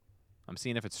flick. I'm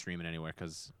seeing if it's streaming anywhere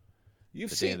because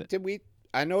you've seen. Did we?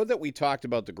 I know that we talked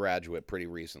about The Graduate pretty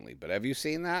recently, but have you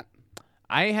seen that?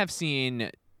 I have seen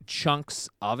chunks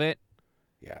of it.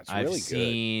 Yeah, it's really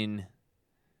good.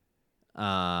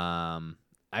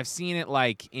 I've seen it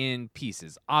like in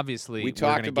pieces. Obviously, we're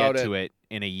going to get to it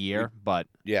in a year, but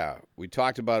yeah, we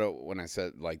talked about it when I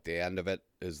said like the end of it,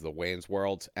 is the Wayne's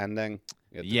World ending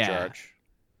at the Yeah. church.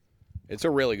 It's a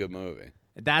really good movie.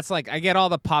 That's like I get all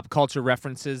the pop culture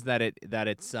references that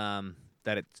it's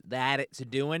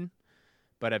doing,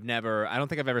 but I don't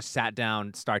think I've ever sat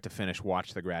down start to finish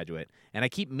watch The Graduate, and I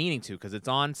keep meaning to because it's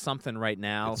on something right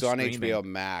now. It's on streaming. HBO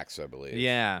Max, I believe.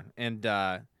 Yeah, and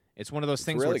it's one of those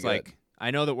things really where it's good. like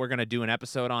I know that we're gonna do an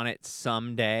episode on it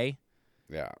someday.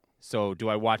 Yeah. So do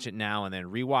I watch it now and then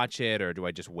rewatch it, or do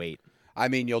I just wait? I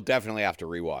mean, you'll definitely have to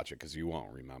rewatch it because you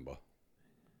won't remember.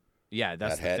 Yeah,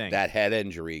 that's the thing. That head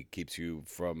injury keeps you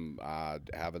from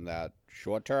having that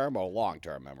short-term or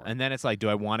long-term memory. And then it's like, do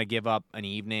I want to give up an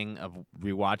evening of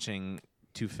rewatching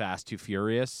Too Fast, Too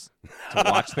Furious to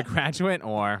watch The Graduate,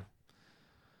 or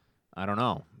I don't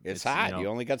know. It's hard. You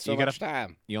only got so much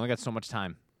time. You only got so much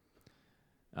time.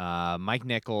 Mike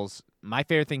Nichols. My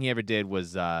favorite thing he ever did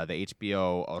was the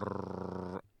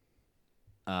HBO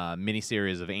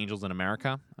miniseries of Angels in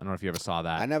America. I don't know if you ever saw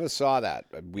that. I never saw that.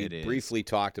 We It is. briefly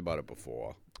talked about it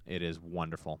before. It is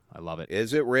wonderful. I love it.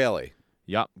 Is it really?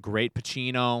 Yep. Great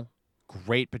Pacino.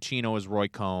 Great Pacino as Roy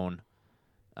Cohn.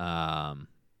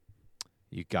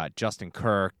 You got Justin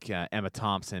Kirk, Emma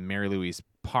Thompson, Mary Louise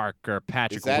Parker,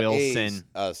 Patrick Is that Wilson.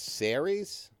 a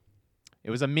series?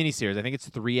 It was a miniseries. I think it's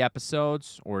 3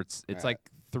 episodes, or it's Right. like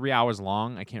 3 hours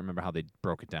long. I can't remember how they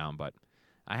broke it down, but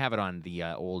I have it on the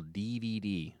old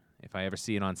DVD. If I ever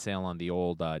see it on sale on the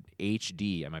old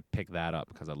HD, I might pick that up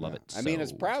because I love it. I mean,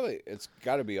 so it's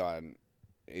got to be on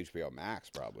HBO Max,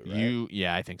 probably. Right?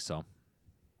 Yeah, I think so.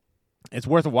 It's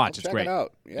worth a watch. It's check great. it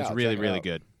out. Yeah, it's I'll really, check it really out.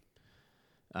 good.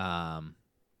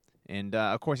 And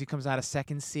of course he comes out of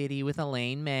Second City with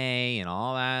Elaine May and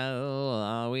all that.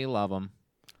 Oh, we love him.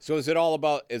 So is it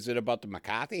about the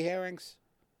McCarthy hearings?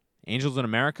 Angels in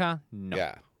America? No.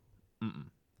 Yeah.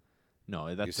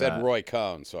 No, that's You said Roy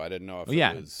Cohn, so I didn't know if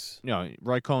yeah. it was. No,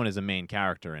 Roy Cohn is a main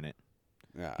character in it.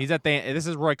 Yeah. He's at the. This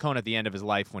is Roy Cohn at the end of his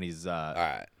life when he's All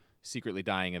right. secretly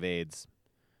dying of AIDS.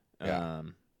 Yeah.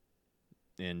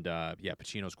 Yeah,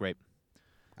 Pacino's great.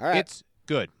 All right. It's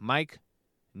good. Mike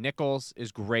Nichols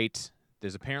is great.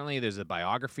 There's a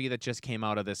biography that just came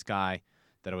out of this guy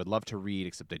that I would love to read,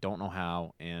 except I don't know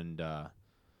how, and to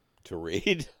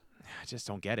read. I just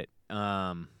don't get it.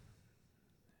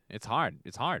 It's hard.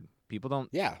 It's hard. People don't.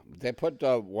 Yeah, they put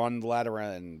one letter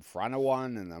in front of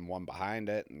one and then one behind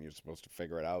it, and you're supposed to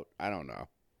figure it out. I don't know.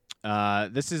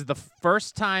 This is the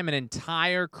first time an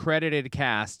entire credited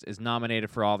cast is nominated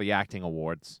for all the acting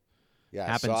awards. Yeah,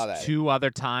 Happens I saw that. 2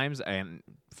 other times, and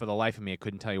for the life of me, I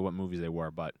couldn't tell you what movies they were.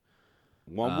 But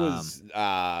One was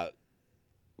what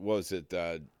was it?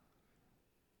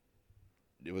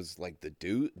 It was like the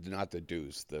Deuce, not the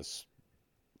Deuce. This.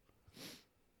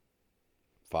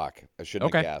 Fuck, I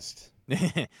shouldn't have guessed.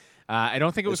 I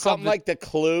don't think it was It's called something like the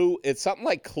Clue. It's something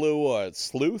like Clue or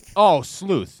Sleuth. Oh,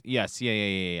 Sleuth. Yes,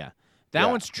 yeah. That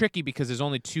Yeah. one's tricky because there's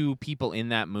only 2 people in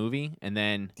that movie, and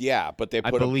then Yeah, but they I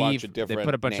put a believe bunch of different they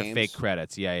put a bunch names. of fake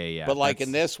credits. Yeah. But like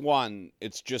in That's- this one,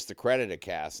 it's just the credited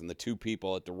cast, and the 2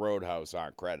 people at the Roadhouse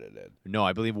aren't credited. No,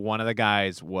 I believe one of the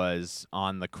guys was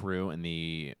on the crew, and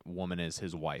the woman is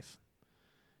his wife.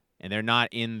 And they're not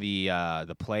in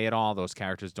the play at all. Those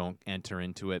characters don't enter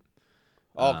into it.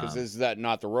 Oh, because is that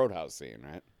not the Roadhouse scene,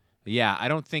 right? Yeah, I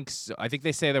don't think so. I think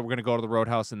they say that we're going to go to the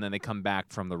Roadhouse, and then they come back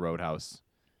from the Roadhouse,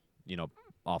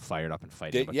 all fired up and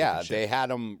fighting. about different shit. They had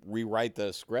them rewrite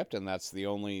the script, and that's the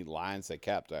only lines they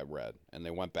kept, I read. And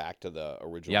they went back to the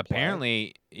original Yeah, play.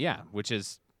 apparently, yeah, which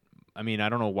is, I mean, I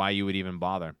don't know why you would even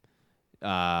bother.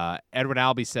 Edward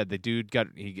Albee said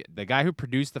the guy who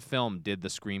produced the film did the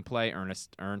screenplay,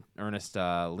 Ernest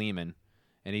Lehman,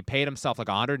 and he paid himself like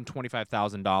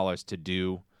 $125,000 to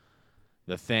do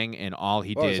the thing, and all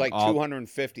he Well, it did was like It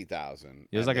 $250,000.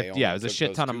 was like it was a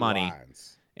shit ton of money,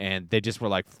 and they just were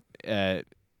like,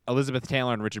 Elizabeth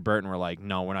Taylor and Richard Burton were like,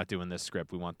 no, we're not doing this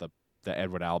script. We want the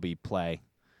Edward Albee play.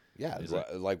 Yeah,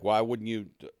 why wouldn't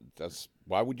you?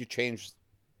 Why would you change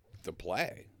the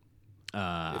play?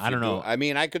 I don't know. I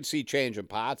mean, I could see changing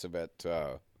parts of it.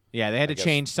 Yeah, they had to guess-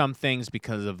 change some things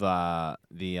because of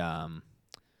the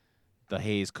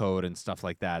Hays Code and stuff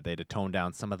like that. They had to tone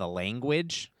down some of the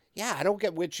language. Yeah, I don't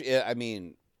get which. I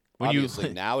mean, When you-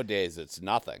 obviously nowadays it's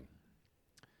nothing.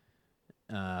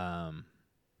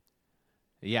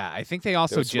 Yeah, I think they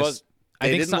also They just. I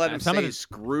think didn't let him some say of the,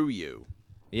 "screw you."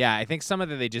 Yeah, I think some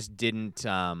of it they just didn't.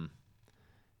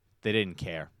 They didn't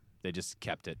care. They just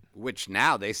kept it. Which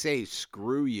now they say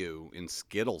 "screw you" in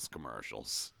Skittles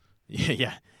commercials.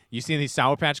 Yeah. You seen these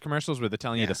Sour Patch commercials where they're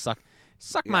telling you to suck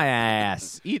my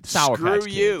ass, eat Sour Screw Patch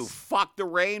you, Kids. fuck the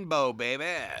rainbow, baby.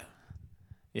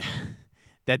 Yeah,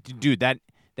 that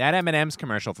M&M's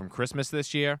commercial from Christmas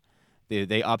this year.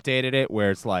 they updated it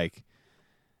where it's like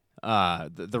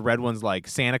the red one's like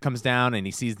Santa comes down and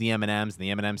he sees the M&Ms and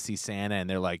the M&Ms see Santa and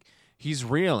they're like, he's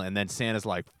real, and then Santa's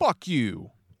like, fuck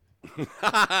you.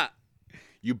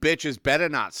 You bitches better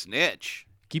not snitch.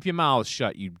 Keep your mouths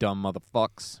shut, you dumb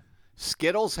motherfucks.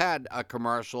 Skittles had a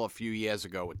commercial a few years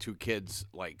ago with two kids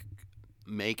like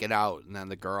making out, and then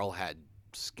the girl had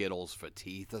Skittles for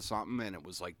teeth or something, and it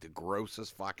was like the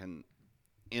grossest fucking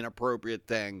inappropriate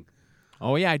thing.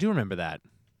 Oh yeah, I do remember that.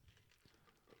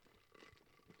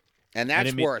 And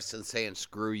that's worse than saying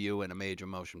screw you in a major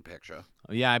motion picture.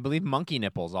 Yeah, I believe monkey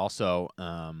nipples also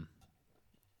kind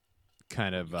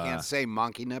of... You can't say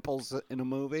monkey nipples in a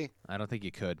movie? I don't think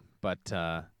you could, but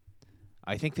I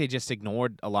think they just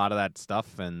ignored a lot of that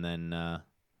stuff and then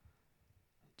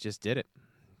just did it,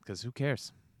 because who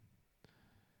cares?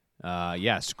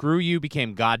 Yeah, screw you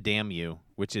became goddamn you,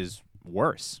 which is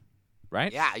worse,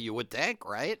 right? Yeah, you would think,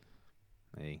 right?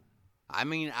 Hey. I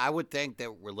mean, I would think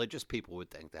that religious people would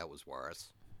think that was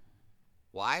worse.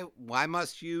 Why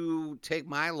must you take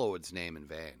my Lord's name in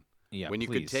vain? Yeah, when you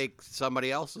please. could take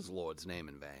somebody else's Lord's name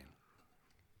in vain.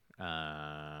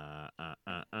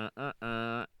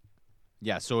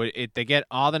 Yeah, so they get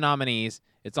all the nominees.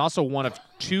 It's also one of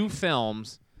 2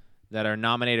 films that are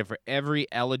nominated for every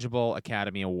eligible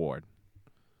Academy Award.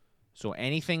 So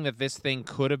anything that this thing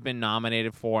could have been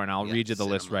nominated for, and I'll read you the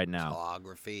list right now.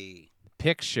 Cinematography.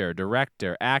 Picture,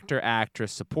 director, actor,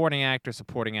 actress, supporting actor,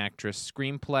 supporting actress,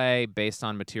 screenplay based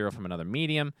on material from another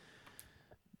medium,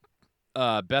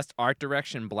 best art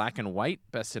direction, black and white,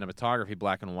 best cinematography,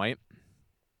 black and white.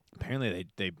 Apparently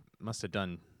they must have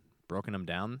broken them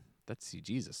down. That's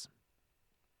Jesus.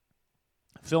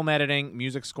 Film editing,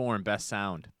 music score, and best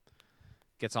sound.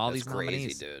 Gets all That's these crazy,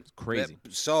 nominees. dude. It's crazy.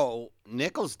 So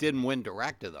Nichols didn't win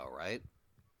director though, right?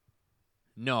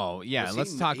 No, yeah,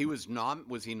 let's talk.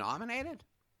 Was he nominated?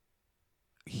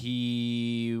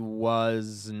 He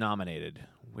was nominated.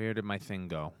 Where did my thing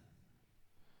go?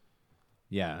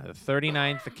 Yeah, the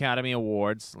 39th Academy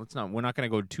Awards. We're not going to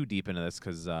go too deep into this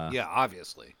because yeah,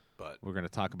 obviously, but we're going to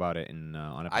talk about it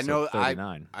on episode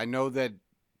 39. I know that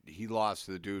he lost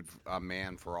to the dude,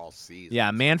 Man for All Seasons.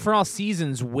 Yeah, Man for All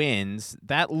Seasons wins.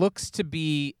 That looks to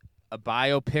be a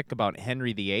biopic about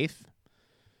Henry VIII.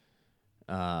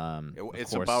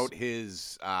 It's about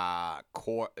his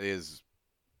his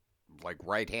like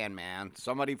right-hand man,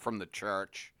 somebody from the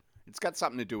church. It's got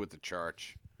something to do with the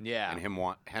church. Yeah. And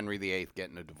Henry VIII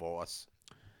getting a divorce.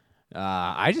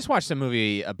 I just watched a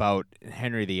movie about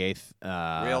Henry VIII.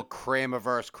 Real Kramer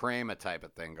versus Kramer type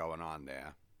of thing going on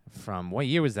there. From what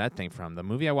year was that thing from? The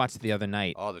movie I watched the other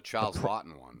night. Oh, the Charles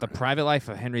Lawton one. The Private Life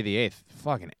of Henry VIII.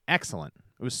 Fucking excellent.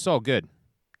 It was so good.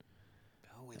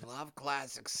 Oh, we love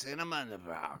classic cinema in the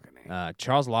balcony.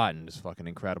 Charles Lawton is fucking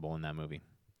incredible in that movie.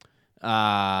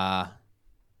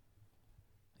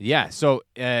 Yeah, so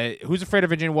Who's Afraid of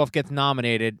Virginia Woolf gets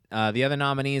nominated. The other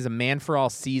nominees, A Man for All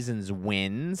Seasons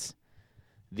wins.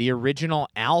 The original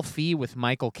Alfie with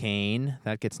Michael Caine,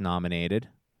 that gets nominated.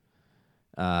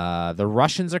 The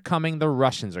Russians Are Coming,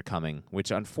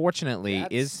 which unfortunately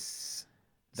is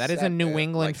a New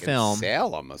England film. In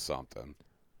Salem or something.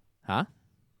 Huh?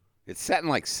 It's set in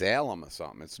like Salem or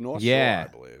something. It's North Shore, I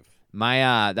believe.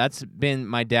 That's been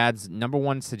my dad's number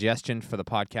one suggestion for the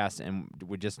podcast, and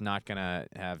we're just not gonna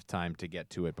have time to get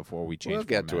to it before we change. We'll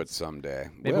get to it someday.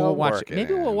 Maybe we'll watch it.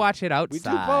 Maybe we'll watch it outside. We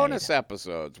do bonus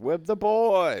episodes with the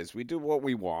boys. We do what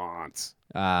we want.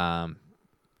 And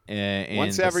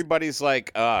once everybody's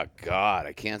like, "Oh God,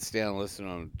 I can't stand listening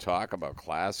to them talk about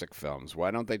classic films.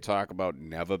 Why don't they talk about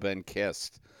Never Been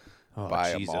Kissed by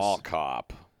a mall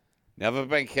cop? Never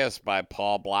Been Kissed by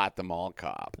Paul Blart, the mall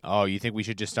cop." Oh, you think we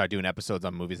should just start doing episodes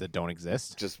on movies that don't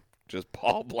exist? Just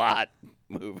Paul Blart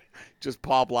movie. Just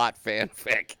Paul Blart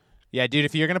fanfic. Yeah, dude,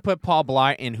 if you're going to put Paul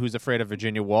Blart in Who's Afraid of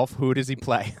Virginia Woolf, who does he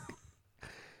play?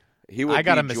 He would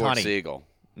be George Segal.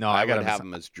 No, I would have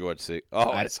him as George Segal.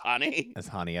 Oh, as Honey? As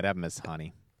Honey. I'd have him as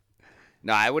Honey.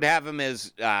 No, I would have him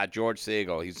as George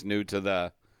Segal. He's new to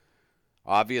the...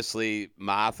 Obviously,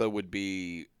 Martha would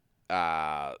be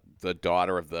the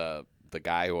daughter of the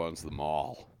guy who owns the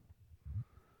mall.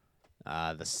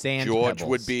 The Sand George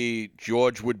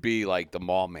Pebbles. would be like the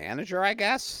mall manager, I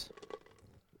guess.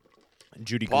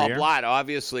 Judy Paul Greer. Blart,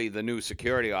 obviously the new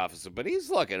security officer, but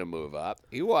he's looking to move up.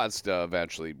 He wants to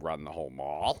eventually run the whole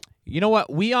mall. You know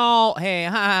what? We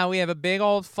have a big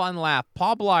old fun laugh.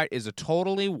 Paul Blart is a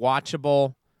totally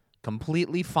watchable,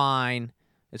 completely fine.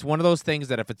 It's one of those things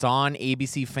that if it's on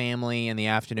ABC Family in the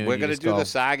afternoon, we're going to do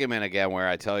this argument again where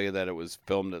I tell you that it was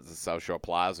filmed at the South Shore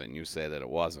Plaza and you say that it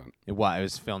wasn't. It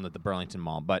was filmed at the Burlington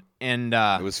Mall,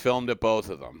 it was filmed at both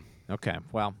of them. Okay,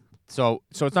 well, So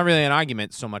it's not really an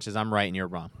argument so much as I'm right and you're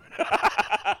wrong.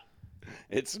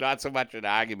 It's not so much an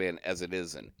argument as it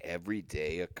is an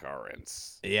everyday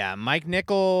occurrence. Yeah, Mike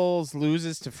Nichols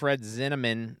loses to Fred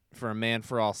Zinnemann for A Man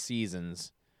for All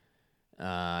Seasons.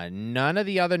 None of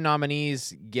the other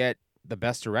nominees get the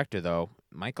Best Director, though.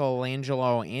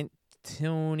 Michelangelo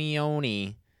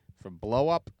Antonioni for Blow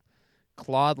Up,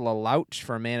 Claude Lelouch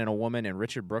for A Man and a Woman, and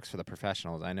Richard Brooks for The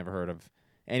Professionals. I never heard of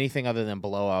anything other than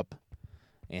Blow Up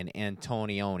and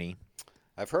Antonioni.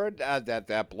 I've heard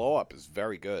that Blow Up is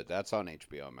very good. That's on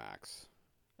HBO Max.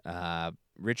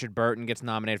 Richard Burton gets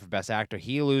nominated for Best Actor.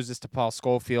 He loses to Paul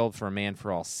Scofield for A Man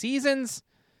for All Seasons.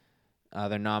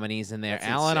 Other nominees in there. That's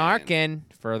Alan insane. Arkin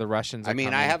for The Russians. I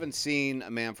mean, I haven't seen A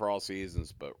Man for All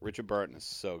Seasons, but Richard Burton is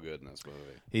so good in this movie.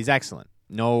 He's excellent.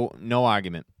 No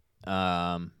argument.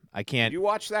 I can't. Did you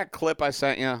watch that clip I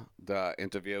sent you? The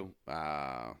interview?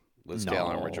 Liz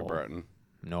Taylor and Richard No. Burton.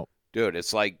 Nope. Dude,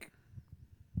 it's like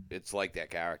their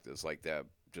characters. Like they're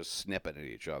just snipping at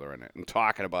each other in it and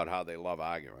talking about how they love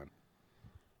arguing.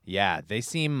 Yeah, they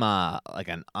seem like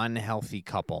an unhealthy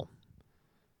couple.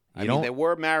 I mean, they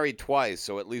were married twice,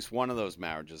 so at least one of those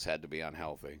marriages had to be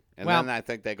unhealthy. And Well- then I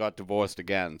think they got divorced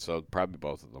again, so probably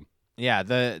both of them. Yeah,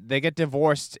 they get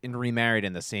divorced and remarried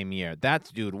in the same year.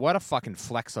 Dude, what a fucking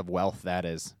flex of wealth that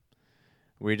is.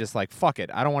 We're just like, fuck it,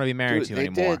 I don't want to be married Dude, to you they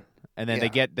anymore. did- And then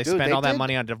yeah. they Dude, spend they all that did-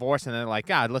 money on divorce, and they're like,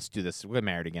 God, let's do this. We're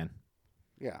married again.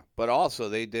 Yeah, but also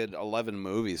they did 11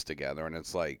 movies together, and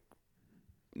it's like,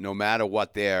 no matter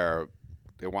what they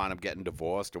wound up getting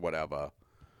divorced or whatever,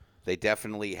 they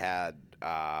definitely had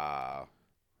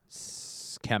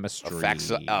Chemistry.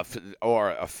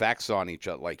 effects on each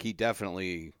other. Like he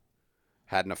definitely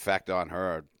had an effect on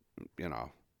her. You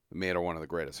know, made her one of the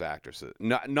greatest actresses.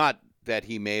 Not that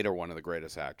he made her one of the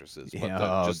greatest actresses, but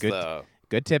Yeah, just good. the.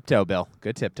 Good tiptoe, Bill.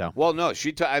 Good tiptoe. Well, no,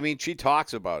 she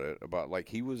talks about it, about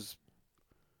like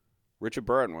Richard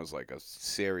Burton was like a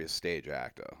serious stage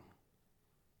actor.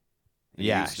 And he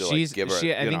Yeah, used to, like, give her, I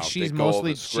think they'd she's go over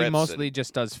mostly the she scripts mostly and-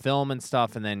 just does film and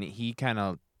stuff, and then he kind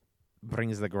of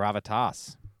brings the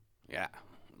gravitas. Yeah,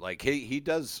 like he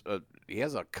does. He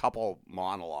has a couple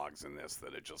monologues in this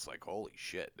that are just like, holy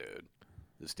shit, dude,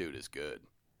 this dude is good.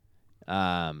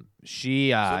 So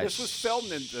So this was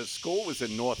filmed in the school was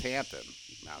in Northampton,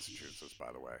 Massachusetts,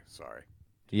 by the way. Sorry.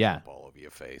 Yeah, Jump all over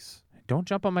your face. don't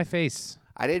jump on my face.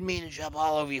 I didn't mean to jump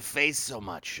all over your face so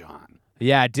much, Sean.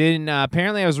 Yeah, it didn't.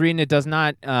 Apparently, I was reading it does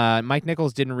not. Mike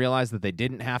Nichols didn't realize that they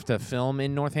didn't have to film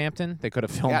in Northampton. They could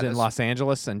have filmed in this- Los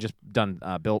Angeles and just done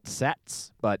built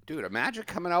sets. But Dude, imagine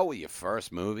coming out with your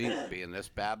first movie being this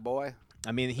bad boy.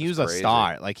 I mean, he That's was a crazy.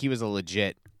 star. Like he was a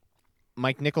legit.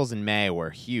 Mike Nichols and May were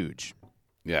huge.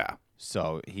 Yeah.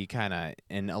 So he kind of,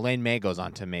 and Elaine May goes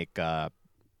on to make her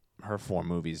 4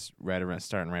 movies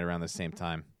starting right around the same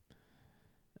time.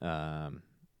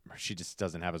 She just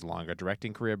doesn't have as long a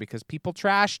directing career because people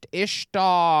trashed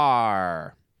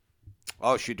Ishtar.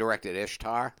 Oh, she directed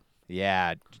Ishtar?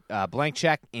 Yeah, Blank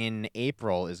Check in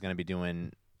April is going to be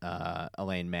doing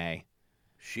Elaine May.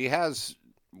 She has.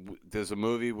 There's a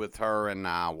movie with her and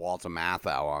Walter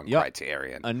Matthau on Yep.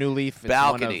 Criterion. A New Leaf. It's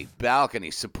Balcony,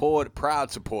 one of-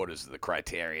 proud supporters of the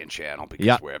Criterion Channel because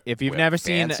Yeah. we're If you've we're never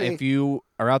fancy. seen, if you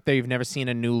are out there, you've never seen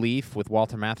A New Leaf with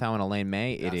Walter Matthau and Elaine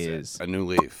May. That's It is A New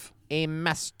Leaf. a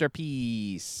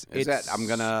masterpiece.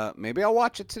 Maybe I'll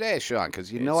watch it today, Sean,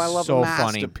 because you know I It's love so a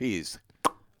funny. masterpiece.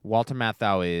 Walter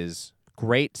Matthau is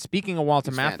great. Speaking of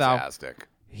Walter He's Matthau, fantastic.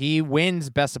 he wins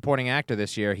Best Supporting Actor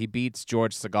this year. He beats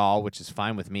George Segal, which is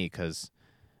fine with me because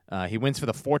he wins for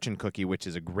The Fortune Cookie, which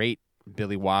is a great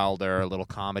Billy Wilder little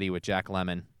comedy with Jack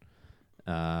Lemmon.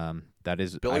 That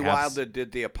is Billy I have- Wilder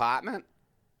did The Apartment.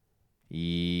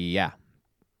 Yeah,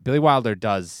 Billy Wilder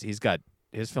does. He's got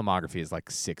his filmography is like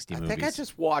 60 I movies. think I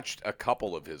just watched a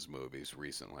couple of his movies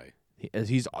recently.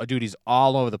 He's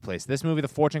all over the place. This movie, The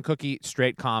Fortune Cookie,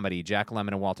 straight comedy. Jack Lemmon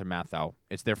and Walter Matthau.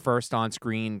 It's their first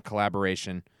on-screen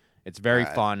collaboration. It's very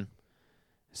Right. fun.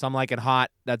 Some Like It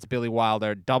Hot. That's Billy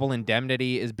Wilder. Double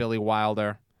Indemnity is Billy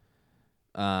Wilder.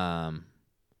 I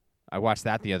watched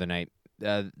that the other night.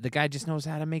 The guy just knows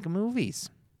how to make movies.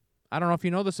 I don't know if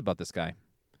you know this about this guy.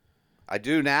 I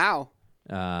do now.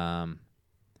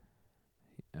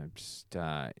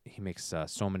 He makes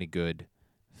so many good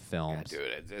Yeah, films.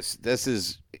 dude, this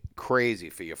is crazy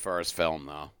for your first film,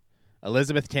 though.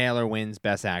 Elizabeth Taylor wins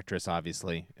Best Actress,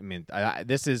 obviously. I mean,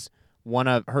 this is one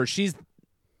of her.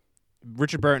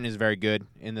 Richard Burton is very good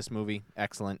in this movie.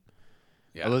 Excellent.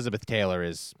 Yeah. Elizabeth Taylor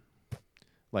is,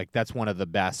 that's one of the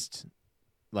best,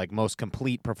 most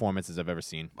complete performances I've ever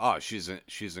seen. Oh, she's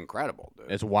incredible,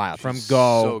 dude. It's wild. She's From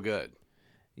Go. so good.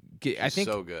 I She's think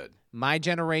so good. my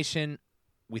generation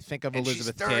we think of And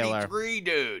Elizabeth she's Taylor. 33,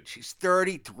 dude. She's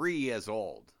 33 years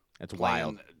old. That's Playing-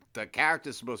 wild. The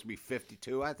character's supposed to be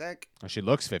 52, I think. She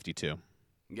looks 52.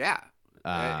 Yeah.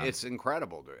 Um, It's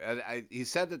incredible, dude. He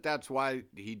said that that's why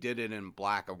he did it in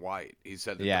black and white. He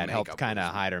said that Yeah, the it helped makeup kind of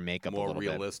was hide her makeup a more little bit.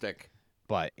 realistic.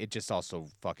 But it just also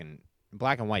fucking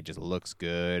black and white just looks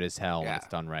good as hell when Yeah. it's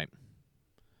done right.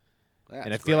 Yeah,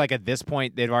 And I it's feel great. like at this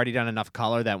point they've already done enough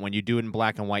color that when you do it in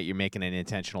black and white, you're making an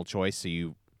intentional choice, so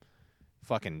you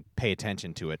fucking pay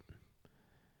attention to it.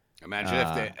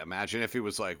 Imagine if he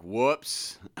was like,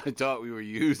 "Whoops, I thought we were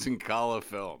using color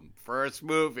film. First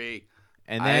movie."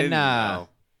 And I then didn't know.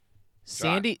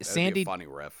 Sandy That'd be Sandy a funny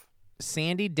riff.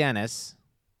 Sandy Dennis,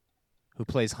 who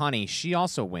plays Honey, she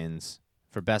also wins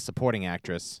for Best Supporting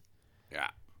Actress.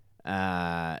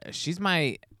 Yeah. She's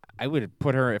I would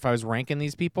put her, if I was ranking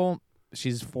these people,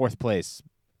 she's 4th place.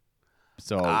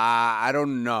 So I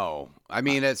don't know. I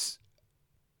mean, it's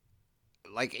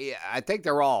like I think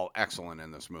they're all excellent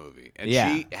in this movie, and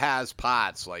Yeah. she has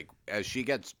parts like as she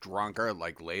gets drunker,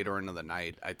 like later into the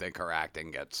night. I think her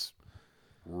acting gets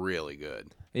really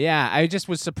good. yeah, I just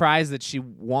was surprised that she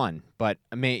won. But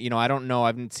I mean, I don't know. I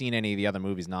haven't seen any of the other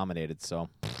movies nominated, so.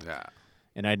 Yeah.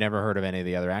 And I'd never heard of any of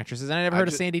the other actresses, and I never I heard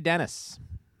of ju- Sandy Dennis.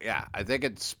 Yeah, I think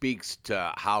it speaks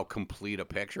to how complete a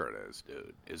picture it is,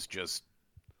 dude. It's just,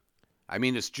 I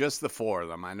mean, it's just the 4 of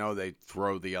them. I know they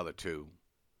throw the other 2,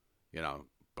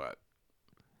 but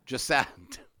just that,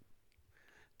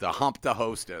 the hump the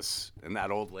hostess and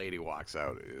that old lady walks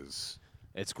out is,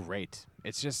 It's great.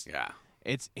 It's just, yeah.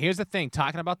 here's the thing,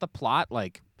 talking about the plot,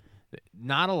 like,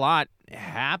 not a lot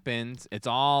happens. It's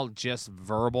all just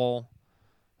verbal.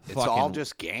 It's all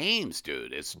just games,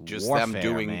 dude. It's just them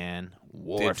doing, man.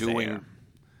 Warfare.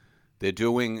 they're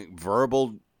doing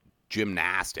verbal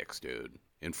gymnastics, dude,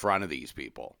 in front of these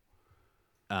people.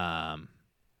 And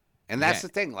that's Yeah. the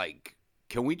thing, like,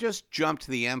 can we just jump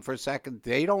to the end for a second?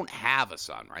 They don't have a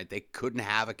son, right? They couldn't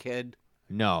have a kid.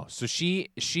 No, so she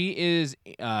is.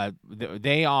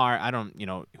 They are. I don't.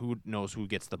 Who knows who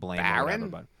gets the blame or whatever,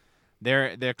 Barren?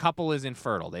 but their couple is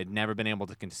infertile. They'd never been able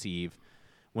to conceive.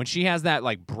 When she has that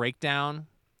like breakdown,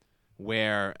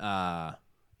 where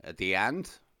At the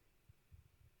end?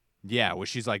 yeah, where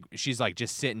she's like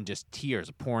just sitting, just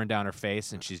tears pouring down her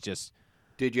face, and she's just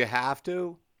Did you have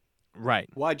to? right.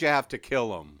 Why'd you have to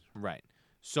kill him? Right.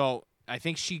 So I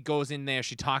think she goes in there.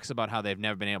 She talks about how they've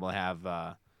never been able to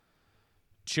have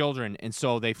children, and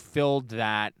so they filled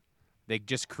that. They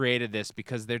just created this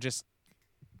because they're just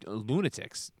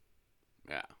lunatics.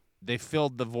 Yeah. They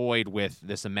filled the void with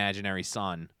this imaginary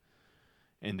son,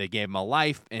 and they gave him a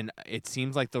life. And it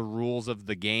seems like the rules of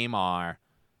the game are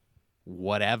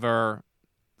whatever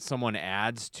someone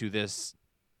adds to this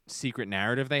secret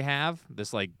narrative they have,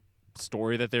 this like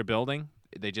story that they're building,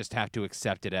 they just have to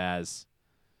accept it as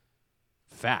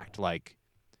fact. Like,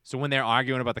 so when they're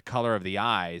arguing about the color of the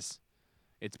eyes,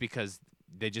 it's because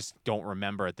they just don't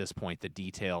remember at this point the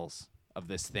details of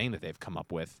this thing that they've come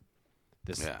up with.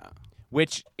 This, Yeah.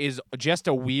 which is just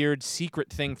a weird secret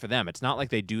thing for them. It's not like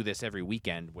they do this every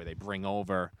weekend where they bring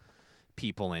over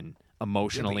people and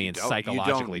emotionally and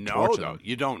psychologically torture them.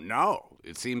 You don't know.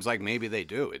 It seems like maybe they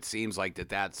do. It seems like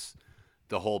that's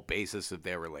the whole basis of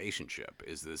their relationship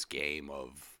is this game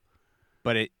of.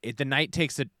 But the night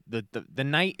takes the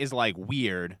night is like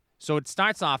weird. So it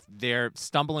starts off they're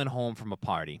stumbling home from a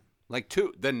party. Like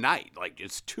the night, like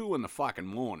it's 2 in the fucking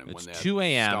morning It's when they're 2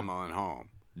 a.m. stumbling home.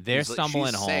 They're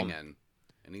stumbling she's home. singing,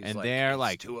 and he's and like, they're it's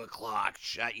like 2:00.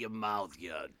 Shut your mouth,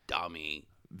 you dummy.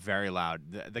 very loud.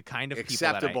 The kind of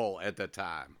Acceptable at the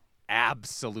time. people that I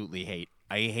absolutely hate.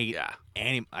 I hate Yeah.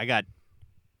 I got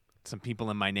some people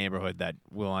in my neighborhood that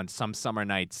will on some summer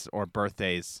nights or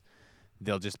birthdays,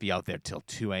 they'll just be out there till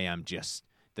 2 a.m. Just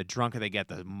the drunker they get,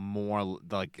 the more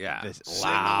like this Sing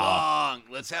loud. along.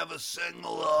 Let's have a sing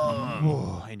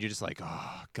along. And you're just like,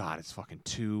 oh God, it's fucking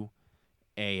 2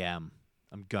 a.m.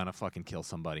 I'm gonna fucking kill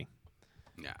somebody.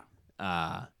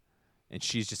 Yeah. And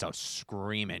she's just out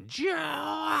screaming,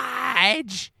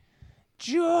 George,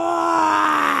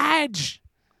 George.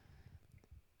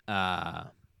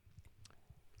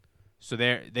 So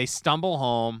they stumble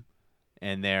home,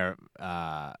 and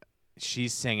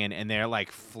she's singing, and they're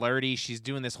like flirty. She's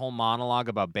doing this whole monologue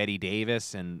about Betty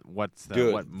Davis and what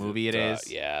movie it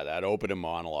is. Yeah, that opening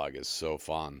monologue is so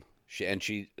fun.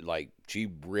 She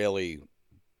really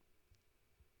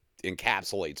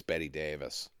encapsulates Betty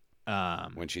Davis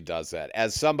when she does that.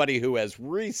 As somebody who has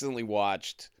recently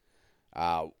watched,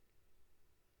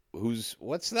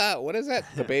 what's that? What is that?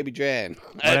 The Baby Jane.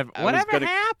 Whatever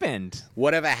happened?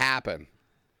 Whatever happened?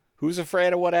 Who's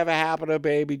afraid of whatever happened to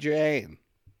Baby Jane?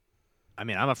 I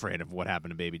mean, I'm afraid of what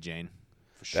happened to Baby Jane.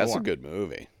 for sure. That's a good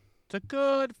movie. It's a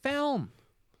good film.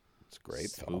 It's a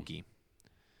great film. Spooky.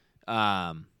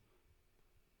 Yeah,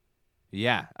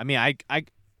 I mean,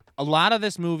 a lot of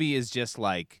this movie is just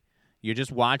like you're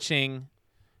just watching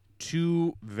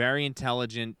two very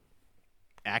intelligent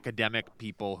academic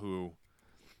people who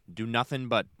do nothing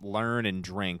but learn and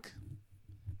drink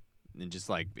and just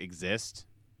like exist,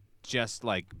 just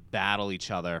like battle each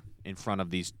other in front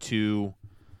of these two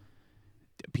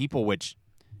people. Which,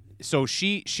 so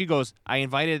she goes, I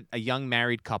invited a young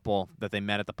married couple that they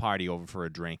met at the party over for a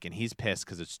drink, and he's pissed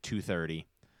because it's 2:30,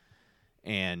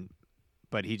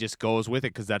 but he just goes with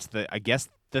it because that's I guess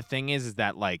the thing is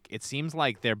that like it seems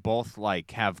like they're both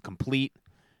like have complete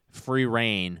free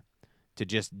reign to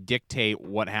just dictate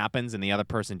what happens, and the other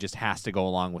person just has to go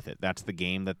along with it. That's the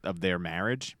game of their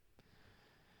marriage,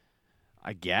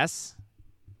 I guess.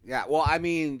 Yeah, well, I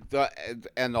mean, the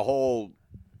whole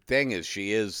thing is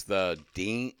she is the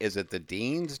dean. Is it the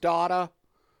dean's daughter?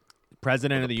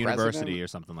 President of the university or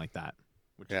something like that.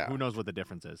 Which, yeah. Who knows what the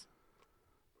difference is?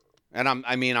 And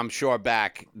I'm sure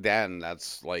back then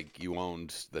that's like you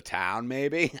owned the town,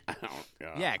 maybe.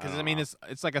 Yeah, because I mean it's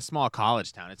like a small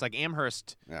college town. It's like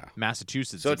Amherst,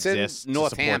 Massachusetts. So it's exists in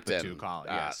Northampton. To support the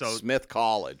two yeah, so Smith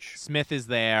College. Smith is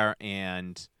there,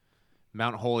 and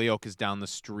Mount Holyoke is down the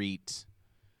street.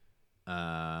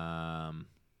 Yeah,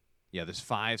 there's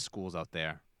 5 schools out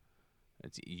there.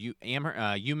 It's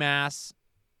UMass,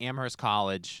 Amherst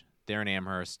College. They're in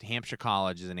Amherst. Hampshire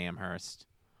College is in Amherst.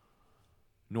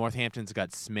 Northampton's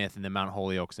got Smith, and then Mount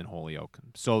Holyoke's in Holyoke.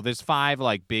 So there's 5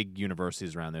 like big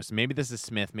universities around there. So maybe this is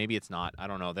Smith, maybe it's not. I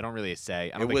don't know. They don't really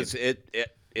say.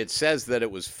 It says that it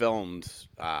was filmed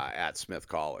at Smith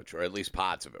College, or at least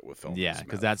parts of it were filmed. Yeah,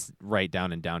 because that's right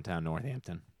down in downtown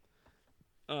Northampton.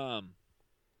 But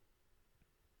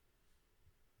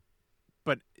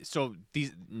so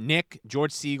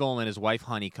George Siegel, and his wife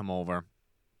Honey come over,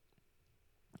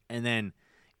 and then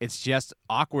it's just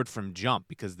awkward from jump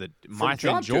because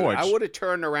Martha and George. Dude, I would have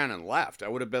turned around and left. I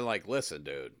would have been like, "Listen,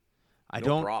 dude,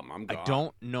 no problem. I'm gone." I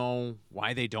don't know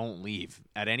why they don't leave.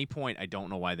 At any point, I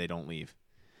don't know why they don't leave.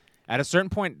 At a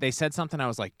certain point, they said something. I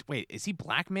was like, "Wait, is he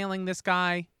blackmailing this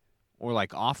guy, or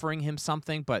like offering him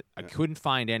something?" But I couldn't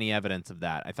find any evidence of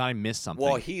that. I thought I missed something.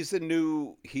 Well, he's a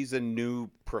new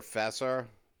professor,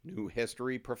 new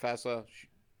history professor.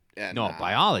 And,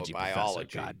 biology professor.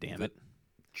 God damn it.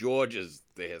 George is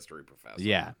the history professor.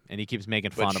 Yeah, and he keeps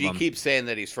making fun of him. But she keeps saying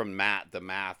that he's from the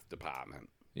math department.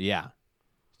 Yeah.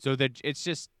 So it's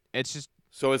just.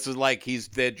 So it's like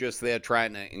they're just there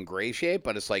trying to ingratiate,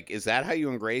 but it's like, is that how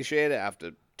you ingratiate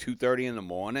after 2:30 in the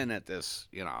morning at this,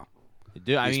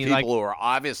 Dude, I mean, people who are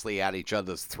obviously at each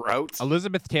other's throats?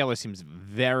 Elizabeth Taylor seems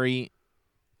very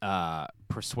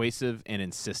persuasive and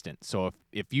insistent. So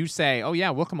if you say, "Oh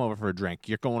yeah, we'll come over for a drink,"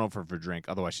 you're going over for a drink.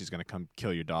 Otherwise, she's going to come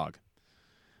kill your dog.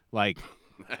 Like,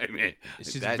 I mean,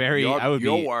 she's very.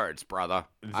 Your words, brother.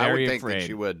 I would think afraid. that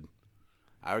she would.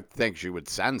 I would think she would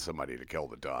send somebody to kill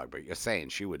the dog, but you're saying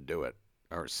she would do it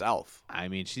herself. I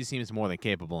mean, she seems more than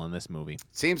capable in this movie.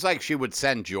 Seems like she would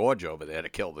send George over there to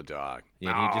kill the dog.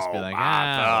 Yeah, he'd just be like,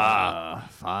 Martha.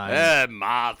 Fine. Hey,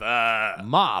 Martha.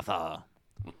 Martha.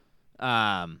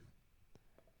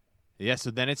 Yeah,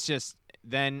 so then it's just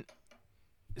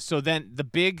So then the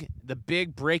big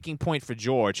breaking point for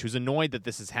George, who's annoyed that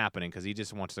this is happening because he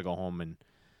just wants to go home and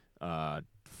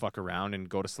fuck around and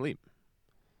go to sleep.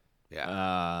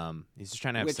 Yeah. He's just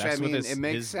trying to have sex with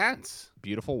his sense.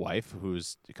 Beautiful wife,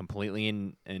 who's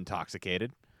completely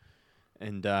intoxicated,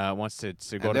 and wants to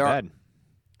go to bed.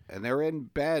 And they're in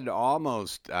bed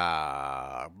almost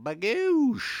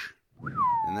bagoosh.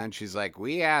 And then she's like,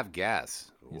 "We have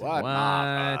guests." What?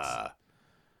 Martha?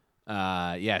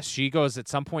 Yeah, she goes, at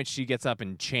some point she gets up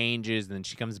and changes, and then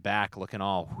she comes back looking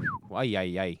all,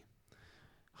 ay.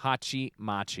 Hachi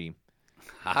machi.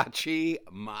 Hachi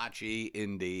machi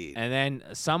indeed. And then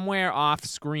somewhere off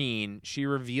screen, she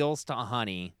reveals to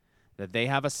Honey that they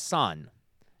have a son,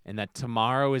 and that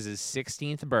tomorrow is his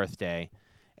 16th birthday.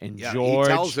 And George.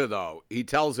 He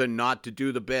tells her not to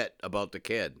do the bit about the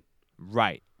kid.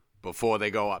 Right. Before they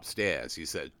go upstairs. He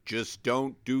said, just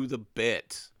don't do the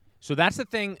bit. So that's the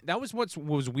thing. That was what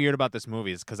was weird about this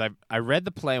movie, is because I read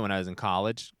the play when I was in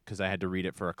college because I had to read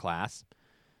it for a class.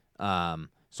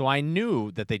 So I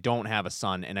knew that they don't have a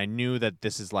son, and I knew that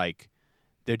this is like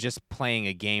they're just playing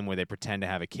a game where they pretend to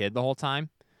have a kid the whole time.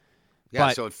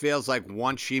 Yeah, so it feels like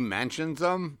once she mentions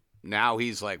them, now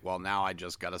he's like, well, now I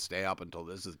just got to stay up until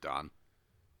this is done.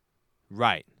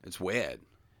 Right. It's weird.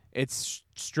 It's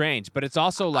strange, but it's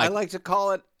also like... I like to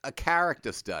call it a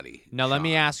character study. Now, let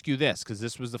me ask you this, because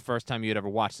this was the first time you had ever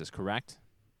watched this, correct?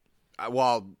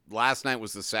 Well, last night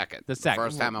was the second. The second.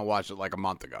 First time I watched it like a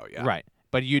month ago. Yeah. Right.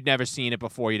 But you'd never seen it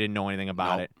before. You didn't know anything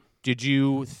about Nope. it. Did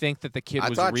you think that the kid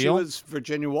was I thought real? she was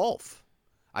Virginia Woolf.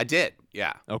 I did.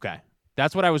 Yeah. Okay.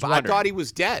 That's what I was But I wondering. thought he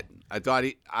was dead.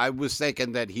 I was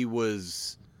thinking that he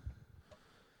was.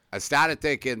 I started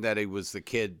thinking that he was the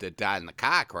kid that died in the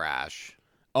car crash.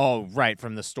 Oh, right,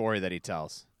 from the story that he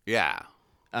tells. Yeah.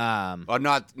 Um, Or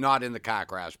not in the car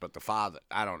crash, but the father.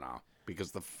 I don't know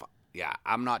because yeah,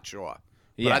 I'm not sure.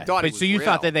 But yeah. I thought it was so you real.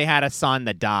 thought that they had a son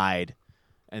that died,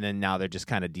 and then now they're just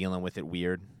kind of dealing with it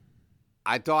weird.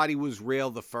 I thought he was real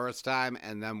the first time,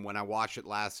 and then when I watched it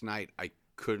last night, I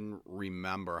couldn't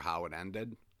remember how it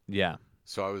ended. Yeah.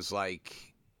 So I was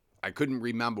like, I couldn't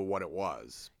remember what it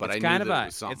was, but It's I knew kind that of it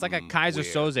was something. it's like a Kaiser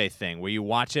weird. Soze thing where you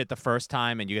watch it the first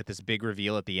time and you get this big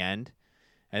reveal at the end,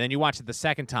 and then you watch it the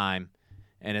second time,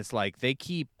 and it's like they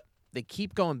keep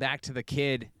going back to the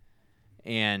kid,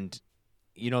 and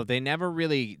they never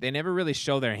really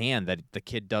show their hand that the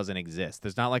kid doesn't exist.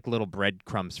 There's not like little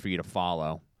breadcrumbs for you to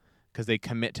follow because they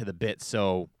commit to the bit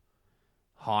so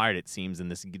hard, it seems. In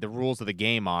this, the rules of the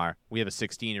game are we have a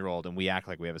 16-year-old and we act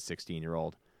like we have a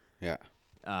 16-year-old. Yeah.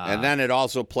 And then it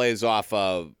also plays off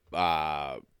of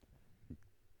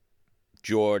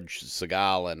George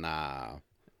Segal and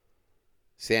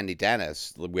Sandy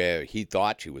Dennis, where he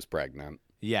thought she was pregnant.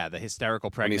 Yeah, the hysterical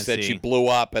And pregnancy. he said she blew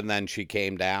up and then she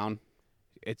came down.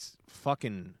 It's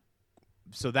fucking.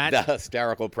 So that. The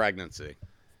hysterical pregnancy.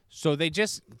 So they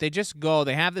just go.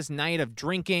 They have this night of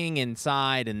drinking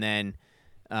inside, and then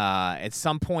at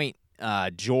some point,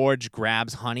 George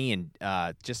grabs Honey and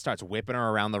just starts whipping her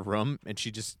around the room, and she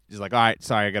just is like, "All right,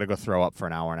 sorry, I gotta go throw up for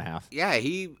an hour and a half." Yeah,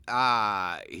 he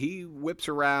whips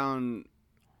around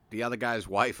the other guy's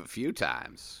wife a few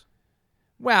times.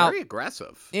 Well, Very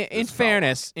aggressive. in this fella.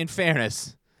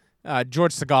 fairness,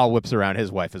 George Segal whips around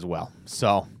his wife as well.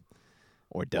 So,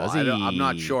 or does Well, he? I'm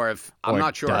not sure if Or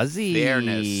does he?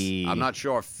 fairness. I'm not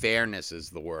sure if fairness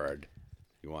is the word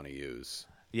you want to use.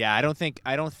 Yeah, I don't think.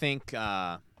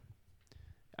 I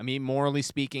mean, morally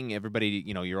speaking, everybody,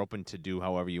 you're open to do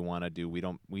however you want to do. We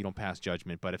don't pass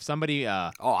judgment. But if somebody, Oh,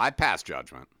 I pass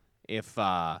judgment. if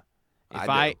I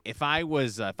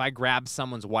I grabbed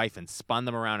someone's wife and spun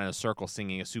them around in a circle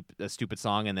singing a stupid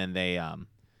song, and then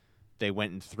they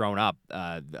went and thrown up,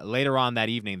 later on that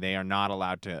evening, they are not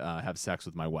allowed to have sex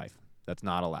with my wife. That's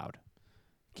not allowed.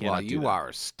 Cannot Well, do you that. are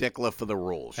a stickler for the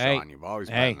rules, Hey, Sean. You've always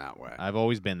hey, been that way. I've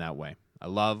always been that way. I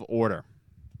love order.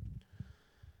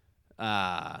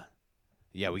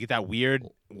 Yeah, we get that weird.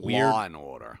 Law and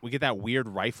order. We get that weird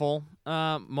rifle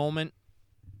moment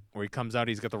where he comes out.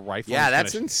 He's got the rifle. Yeah, he's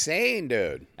that's gonna insane,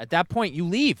 dude. At that point, you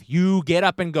leave. You get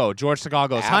up and go. George Segal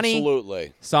goes, "Honey,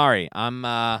 Absolutely. sorry, I'm.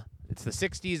 It's the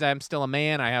 '60s. I'm still a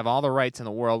man. I have all the rights in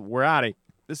the world. We're out of.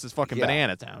 This is fucking Yeah.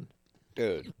 banana town."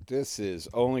 Dude, this is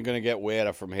only going to get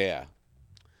weirder from here.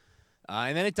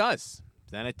 And then it does.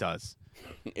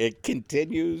 It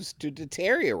continues to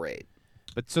deteriorate.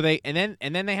 But so they and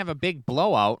then they have a big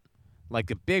blowout, like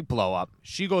a big blow up.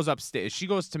 She goes upstairs. She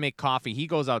goes to make coffee. He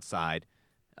goes outside.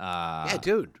 Yeah,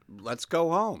 dude, let's go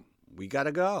home. We got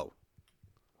to go.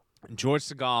 George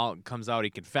Segal comes out. He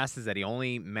confesses that he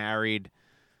only married.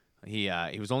 He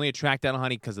was only attracted to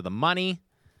Honey because of the money,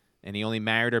 and he only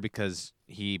married her because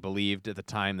he believed at the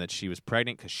time that she was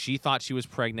pregnant because she thought she was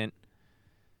pregnant.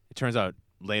 It turns out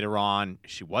later on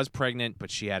she was pregnant, but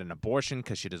she had an abortion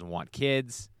because she doesn't want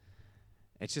kids.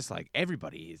 It's just like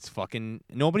everybody is fucking.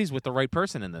 Nobody's with the right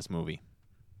person in this movie.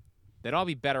 They'd all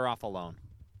be better off alone.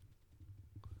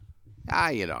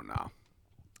 You don't know.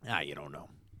 You don't know.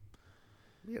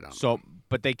 You don't So,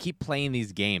 but they keep playing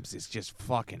these games. It's just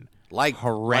fucking like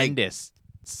horrendous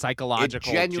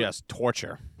psychological just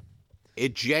torture.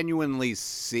 It genuinely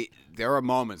there are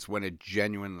moments when it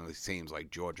genuinely seems like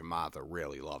George and Martha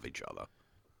really love each other.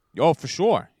 Oh, for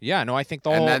sure. Yeah, no, I think the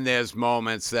whole. And then there's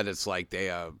moments that it's like they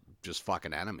are just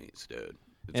fucking enemies, dude.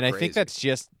 It's and I crazy. think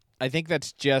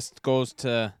that's just goes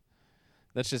to.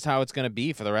 That's just how it's going to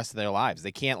be for the rest of their lives.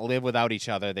 They can't live without each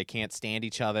other. They can't stand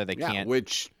each other. They can't.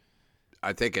 Which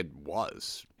I think it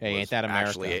was. Hey, was ain't that America?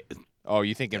 Actually, Oh,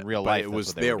 you think in real but life? it that's was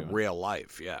what they their were doing. real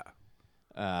life, yeah.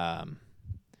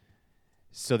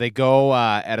 So they go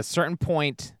at a certain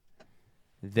point.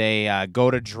 They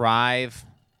go to drive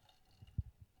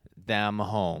them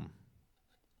home,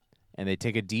 and they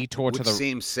take a detour to Which the.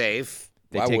 seems safe.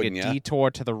 They Why take a wouldn't you?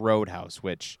 detour to the Roadhouse,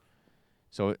 which.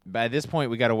 So by this point,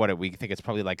 we got to what? We think it's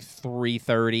probably like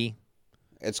 3:30.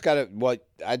 It's got to what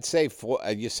I'd say 4.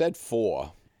 You said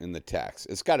 4 in the text.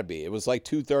 It's got to be. It was like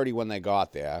 2:30 when they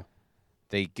got there.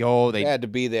 They go. They had to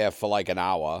be there for like an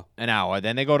hour. An hour.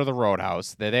 Then they go to the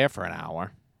Roadhouse. They're there for an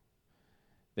hour.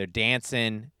 They're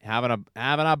dancing, having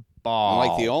a ball. I'm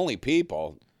like the only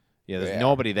people. Yeah, there's there.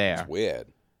 nobody there. It's weird.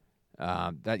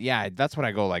 That's what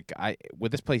I go like.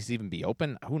 Would this place even be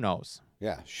open? Who knows?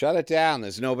 Yeah, shut it down.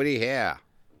 There's nobody here.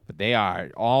 But they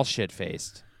are all shit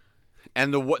faced.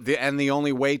 And the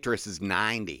only waitress is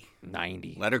 90.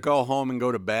 90. Let her go home and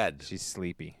go to bed. She's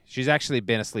sleepy. She's actually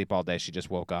been asleep all day. She just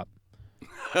woke up.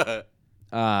 LT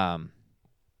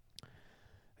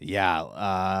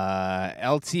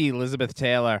Elizabeth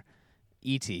Taylor,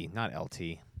 ET, not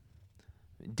LT.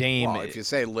 Dame. Well, if you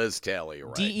say Liz Taylor, you're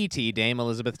right. DET, Dame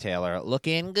Elizabeth Taylor,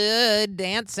 looking good,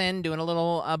 dancing, doing a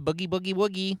little boogie boogie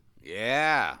woogie.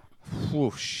 Yeah.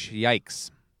 Whoosh!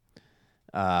 Yikes.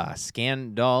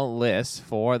 Scandalous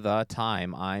for the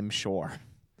time, I'm sure.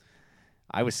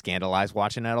 I was scandalized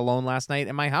watching that alone last night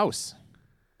in my house.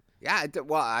 Yeah,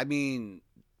 well, I mean,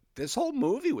 this whole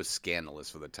movie was scandalous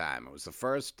for the time. It was the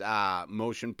first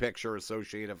Motion Picture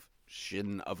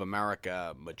Association of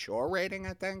America mature rating,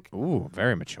 I think. Ooh,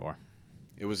 very mature.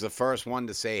 It was the first one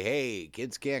to say, hey,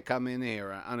 kids can't come in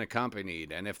here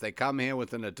unaccompanied. And if they come here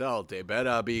with an adult, they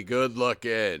better be good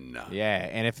looking. Yeah,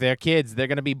 and if they're kids, they're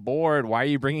going to be bored. Why are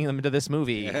you bringing them into this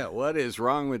movie? Yeah, what is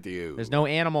wrong with you? There's no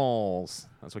animals.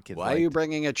 That's what kids Why like. are you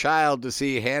bringing a child to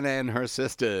see Hannah and her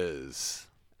sisters?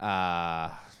 I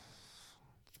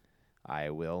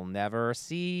will never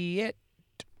see it.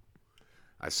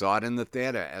 I saw it in the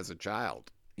theater as a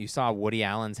child. You saw Woody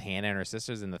Allen's Hannah and her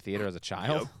sisters in the theater as a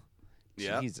child?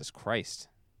 Yep. Jesus Christ.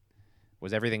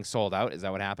 Was everything sold out? Is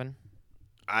that what happened?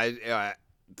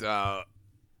 The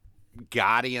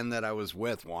guardian that I was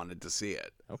with wanted to see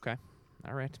it. Okay.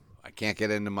 All right. I can't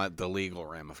get into the legal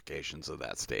ramifications of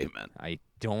that statement. I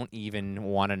don't even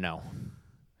want to know.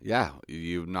 Yeah,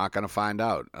 you're not going to find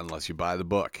out unless you buy the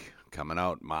book. Coming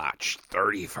out March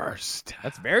 31st.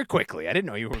 That's very quickly. I didn't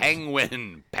know you were.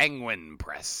 Penguin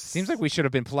Press. Seems like we should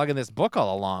have been plugging this book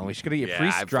all along. We should get your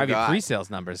drive your pre-sales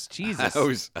numbers.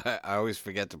 Jesus. I always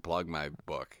forget to plug my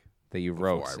book that you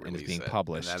wrote and is being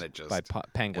published by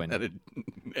Penguin. And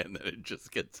then it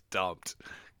just gets dumped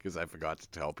because I forgot to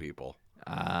tell people.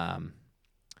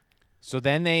 So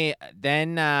then they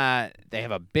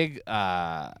have a big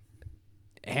Henry.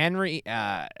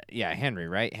 Henry,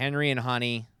 right? Henry and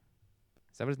Honey.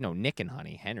 Nick and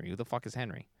Honey. Henry. Who the fuck is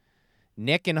Henry?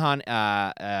 Nick and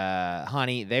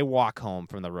Honey, they walk home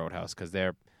from the roadhouse because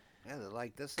they're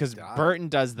like this. Because Burton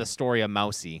does the story of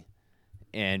Mousy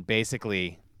and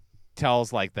basically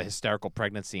tells like the hysterical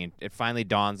pregnancy, and it finally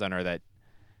dawns on her that.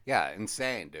 Yeah,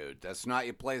 insane, dude. That's not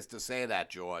your place to say that,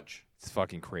 George. It's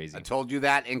fucking crazy. I told you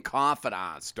that in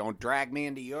confidence. Don't drag me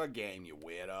into your game, you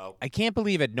weirdo. I can't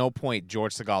believe at no point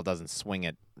George Segal doesn't swing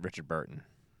at Richard Burton.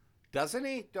 Doesn't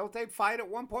he? Don't they fight at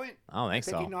one point? I don't think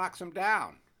so. I think he knocks him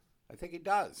down. I think he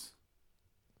does.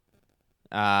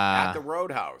 At the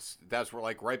Roadhouse. That's where,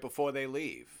 like, right before they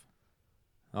leave.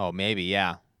 Oh, maybe,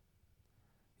 yeah.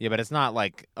 Yeah, but it's not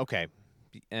like, okay.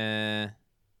 Yeah,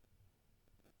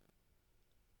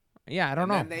 I don't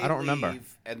know. I don't remember.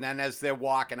 And then as they're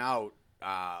walking out,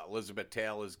 Elizabeth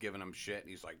Taylor's giving him shit. And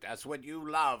he's like, that's what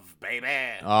you love, baby.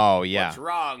 Oh, yeah. What's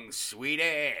wrong,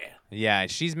 sweetie? Yeah,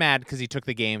 she's mad because he took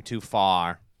the game too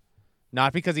far.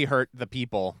 Not because he hurt the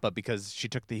people, but because she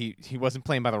took he wasn't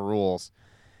playing by the rules.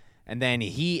 And then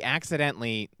he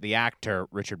accidentally, the actor,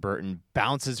 Richard Burton,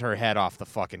 bounces her head off the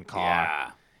fucking car.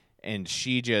 Yeah. And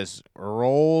she just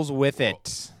rolls with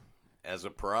it. As a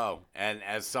pro. And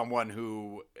as someone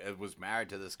who was married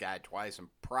to this guy twice and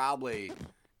probably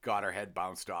got her head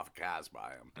bounced off cars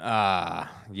by him.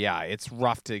 Yeah, it's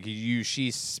rough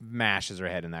she smashes her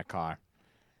head in that car.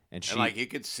 And like you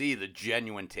could see the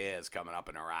genuine tears coming up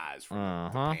in her eyes from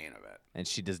the pain of it. And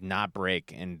she does not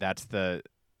break, and that's the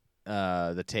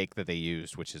take that they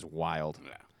used, which is wild.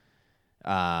 Yeah.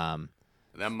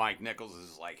 And then Mike Nichols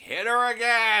is like, hit her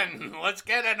again. Let's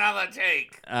get another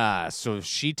take. So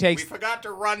she takes. We forgot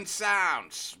to run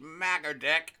sound. Smack her,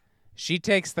 dick. She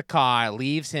takes the car,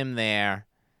 leaves him there.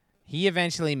 He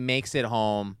eventually makes it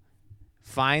home,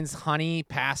 finds Honey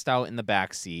passed out in the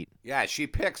back seat. Yeah, she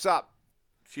picks up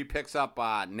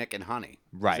Nick and Honey.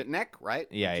 Right. Is it Nick, right?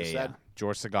 Yeah.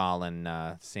 George Segal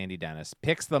and Sandy Dennis.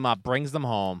 Picks them up, brings them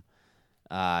home.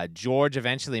 George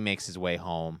eventually makes his way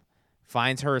home,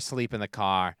 finds her asleep in the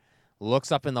car, looks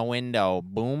up in the window,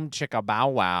 boom, chicka bow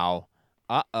wow.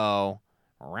 Uh-oh.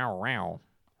 Row, row.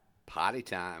 Party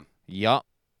time. Yup.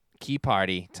 Key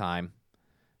party time.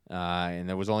 And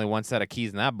there was only one set of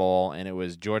keys in that bowl, and it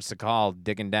was George Segal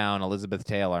digging down Elizabeth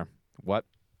Taylor. What?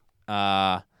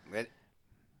 As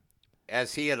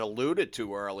he had alluded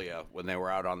to earlier when they were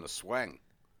out on the swing,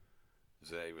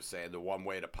 he was saying the one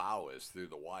way to power is through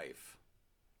the wife.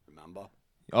 Remember?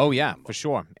 Oh yeah, for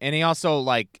sure. And he also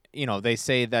like they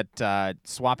say that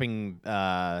swapping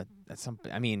the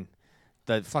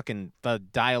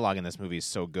dialogue in this movie is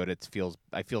so good.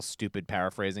 I feel stupid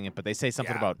paraphrasing it, but they say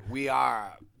something about we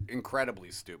are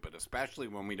incredibly stupid, especially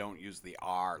when we don't use the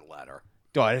R letter.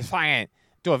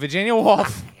 Virginia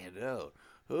Woolf. Dude,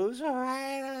 who's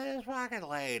afraid of this fucking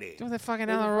lady? The fucking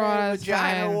down the road.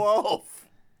 Vagina Wolf.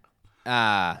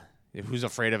 Who's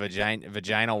afraid of a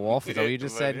vagina wolf? Is that what you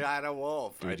just said? Vagina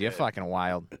Wolf. Dude, you're fucking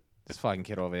wild. This fucking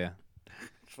kid over here.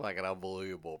 It's fucking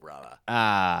unbelievable, brother.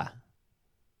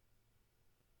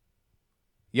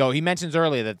 He mentions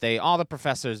earlier that all the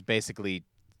professors basically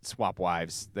swap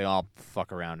wives. They all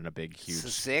fuck around in a big, huge.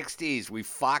 It's the 60s. We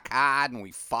fuck hard and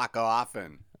we fuck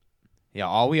often. Yeah,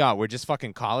 all we are. We're just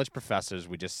fucking college professors.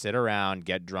 We just sit around,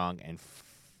 get drunk, and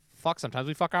fuck. Sometimes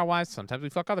we fuck our wives. Sometimes we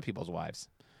fuck other people's wives.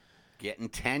 Getting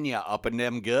tenure up in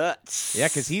them guts. Yeah,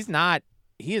 because he is not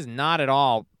at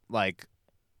all like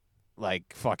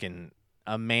fucking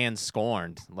a man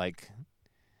scorned. Like,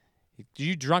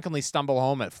 you drunkenly stumble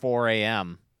home at 4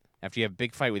 a.m. after you have a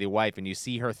big fight with your wife and you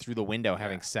see her through the window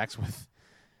having sex with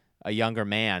a younger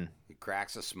man. He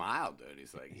cracks a smile, dude.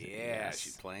 He's like, Yes.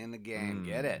 she's playing the game.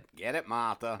 Get it,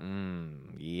 Martha.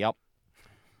 Yep.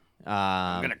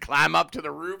 I'm going to climb up to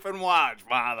the roof and watch,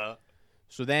 Martha.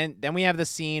 So then we have the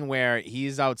scene where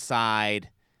he's outside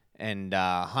and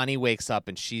Honey wakes up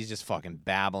and she's just fucking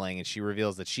babbling and she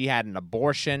reveals that she had an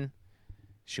abortion.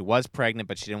 She was pregnant,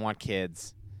 but she didn't want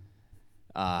kids.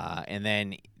 And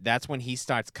then that's when he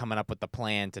starts coming up with the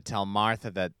plan to tell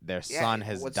Martha that their son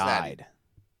has died.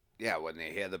 Yeah, when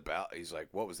they hear the bell, he's like,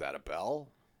 what was that, a bell?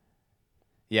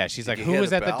 Yeah, she's like, who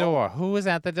was at the door? Who was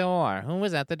at the door? Who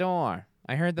was at the door?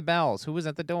 I heard the bells. Who was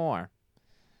at the door?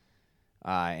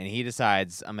 And he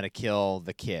decides, I'm going to kill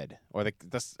the kid. Or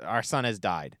our son has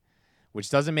died.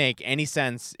 Which doesn't make any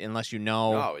sense unless you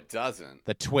know No, it doesn't.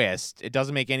 the twist. It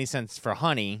doesn't make any sense for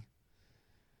Honey.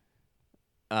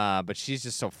 But she's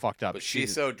just so fucked up. But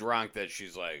she's so drunk that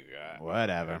she's like,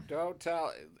 whatever. Don't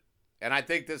tell. And I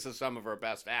think this is some of her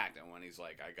best acting when he's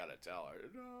like, I got to tell her.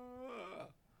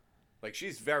 Like,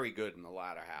 she's very good in the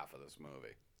latter half of this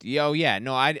movie. Yo, yeah.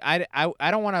 No, I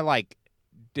don't want to, like,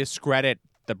 discredit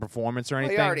the performance or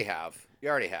anything. Well, you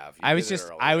already have. I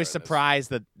was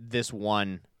surprised that this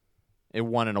won. It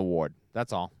won an award.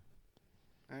 That's all.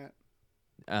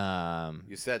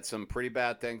 You said some pretty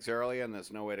bad things earlier, and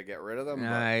there's no way to get rid of them.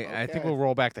 I think we'll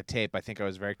roll back the tape. I think I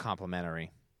was very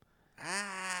complimentary.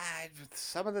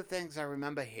 Some of the things I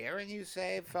remember hearing you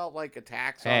say felt like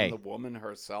attacks on the woman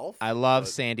herself. I love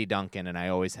Sandy Duncan, and I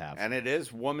always have. And it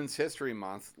is Women's History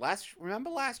Month.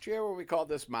 Remember last year where we called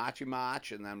this Marchy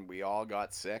March, and then we all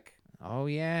got sick? Oh,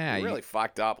 yeah. We really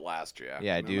fucked up last year.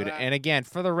 Yeah, remember dude. That? And again,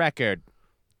 for the record,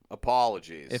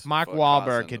 apologies. If Mark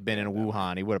Wahlberg had been in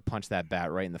Wuhan, he would have punched that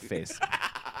bat right in the face.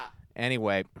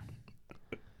 Anyway.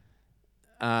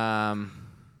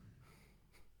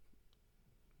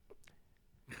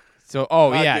 So,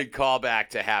 good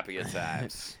callback to Happier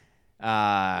Times.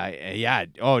 Yeah.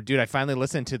 Oh, dude, I finally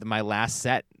listened to my last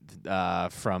set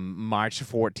from March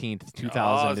 14th,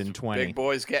 2020. Big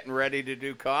boy's getting ready to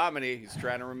do comedy. He's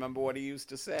trying to remember what he used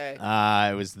to say.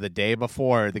 It was the day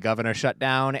before the governor shut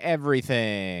down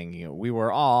everything. We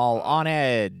were all on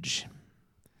edge.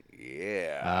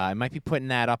 Yeah. I might be putting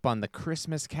that up on the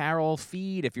Christmas Carol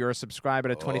feed if you're a subscriber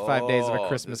to 25 Days of a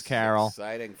Christmas Carol.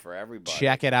 Exciting for everybody.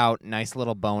 Check it out. Nice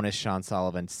little bonus Sean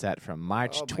Sullivan set from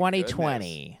March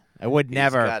 2020. Goodness. I would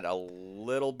never. He's got a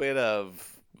little bit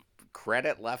of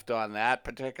credit left on that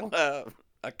particular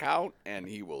account, and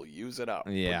he will use it up.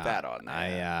 Yeah. Put that on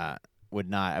there.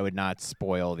 I would not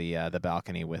spoil the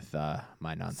balcony with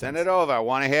my nonsense. Send it over. I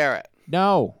want to hear it.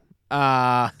 No.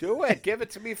 Do it. Give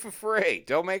it to me for free.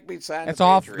 Don't make me sign it's the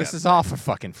all. Patreon. This is all for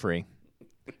fucking free.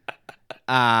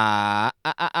 Oh,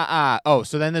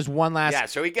 so then there's one last. Yeah.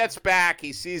 So he gets back.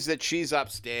 He sees that she's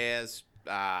upstairs.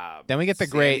 Then we get the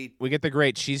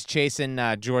great. She's chasing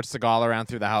George Segal around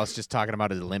through the house, just talking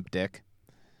about his limp dick.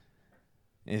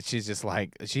 And she's just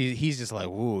like, he's just like,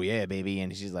 ooh, yeah, baby.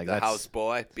 And she's like, the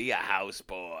houseboy. Be a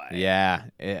houseboy. Yeah.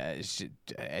 It's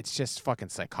just fucking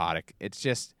psychotic. It's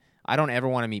just. I don't ever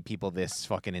want to meet people this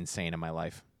fucking insane in my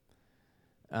life.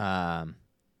 Higher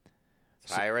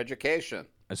education.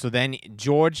 So then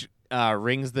George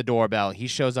rings the doorbell. He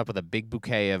shows up with a big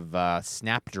bouquet of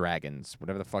snapdragons,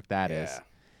 whatever the fuck that is.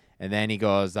 And then he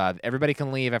goes, everybody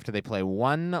can leave after they play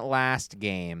one last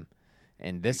game.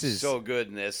 And this is so good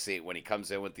in this scene when he comes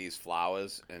in with these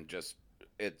flowers and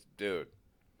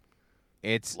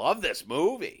it's love this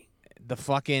movie. The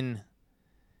fucking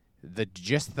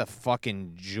just the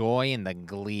fucking joy and the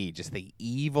glee, just the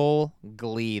evil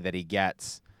glee that he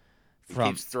gets from.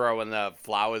 He keeps throwing the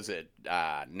flowers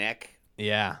at Nick.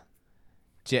 Yeah.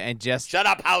 And just shut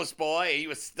up, houseboy.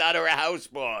 You a stutter,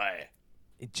 houseboy.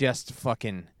 Just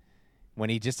fucking when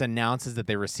he just announces that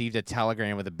they received a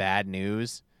telegram with the bad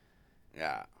news.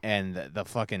 Yeah. And the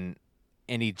fucking.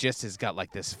 And he just has got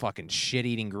like this fucking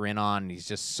shit-eating grin on. And he's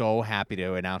just so happy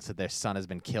to announce that their son has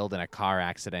been killed in a car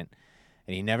accident.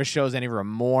 And he never shows any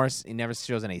remorse. He never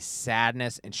shows any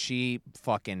sadness. And she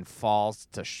fucking falls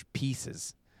to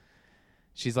pieces.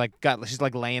 She's like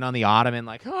laying on the ottoman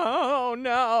like, oh,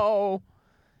 no.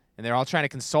 And they're all trying to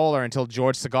console her until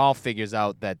George Segal figures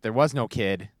out that there was no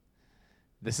kid.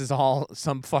 This is all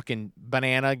some fucking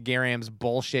Banana Garam's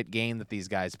bullshit game that these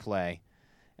guys play.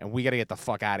 And we got to get the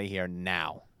fuck out of here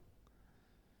now.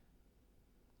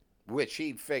 Which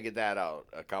he figured that out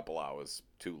a couple hours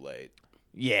too late.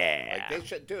 Yeah. Like they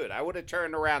should do it. I would have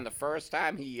turned around the first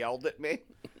time he yelled at me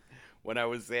when I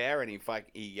was there, and he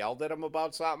yelled at him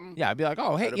about something. Yeah, I'd be like,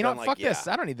 oh, hey, you know, like, fuck this.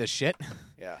 I don't need this shit.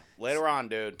 Yeah. Later on,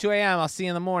 dude. 2 a.m. I'll see you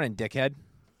in the morning, dickhead.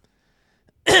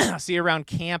 I'll see you around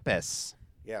campus.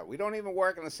 Yeah, we don't even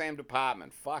work in the same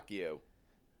department. Fuck you.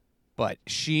 But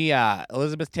she,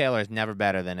 Elizabeth Taylor is never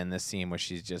better than in this scene where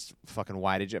she's just fucking,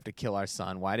 why did you have to kill our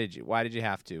son? Why did you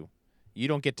have to? You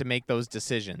don't get to make those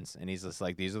decisions. And he's just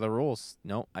like, these are the rules.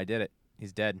 No, I did it.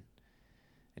 He's dead.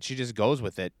 And she just goes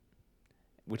with it,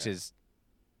 which is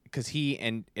because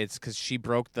she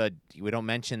broke we don't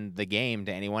mention the game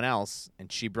to anyone else,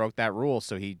 and she broke that rule,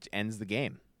 so he ends the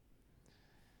game.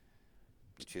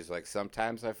 She's like,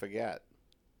 sometimes I forget.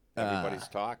 Everybody's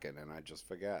talking, and I just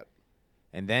forget.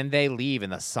 And then they leave,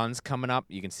 and the sun's coming up.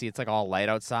 You can see it's like all light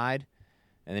outside.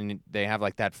 And then they have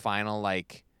like that final,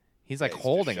 like, he's like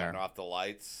holding her. Shutting off the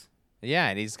lights. Yeah,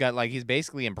 and he's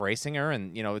basically embracing her.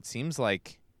 And, you know, it seems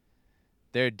like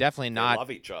they're definitely not. They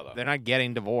love each other. They're not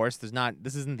getting divorced.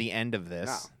 This isn't the end of this.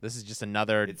 No. This is just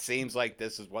another. It seems like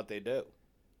this is what they do.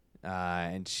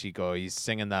 And he's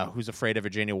singing the Who's Afraid of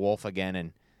Virginia Woolf again.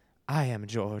 And I am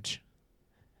George.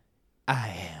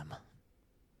 I am.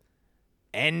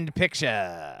 End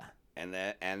picture. And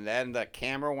then the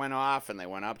camera went off, and they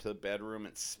went up to the bedroom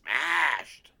and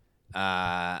smashed.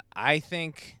 I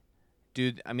think,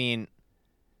 dude, I mean,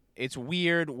 it's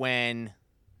weird when...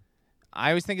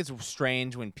 I always think it's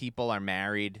strange when people are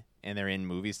married and they're in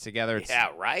movies together.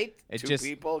 Yeah, right? It's Two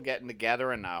people getting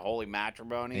together in a holy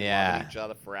matrimony, loving each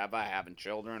other forever, having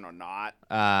children or not.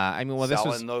 I mean, well,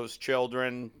 selling those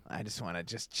children. I just want to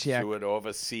just check. To it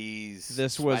overseas.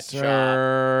 This was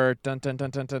her. Dun, dun, dun,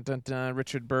 dun, dun, dun, dun.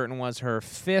 Richard Burton was her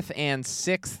 5th and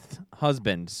 6th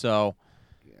husband. So.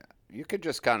 Yeah, you could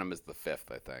just count him as the 5th,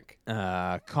 I think.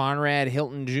 Conrad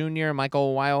Hilton Jr.,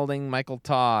 Michael Wilding, Michael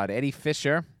Todd, Eddie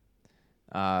Fisher.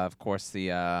 Of course,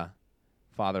 the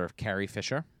father of Carrie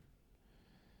Fisher,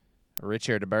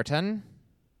 Richard Burton,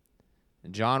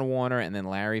 John Warner, and then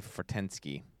Larry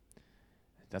Fortensky.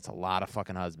 That's a lot of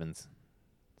fucking husbands.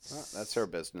 Well, that's her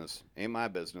business. Ain't my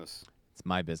business. It's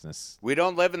my business. We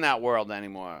don't live in that world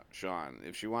anymore, Sean.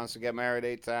 If she wants to get married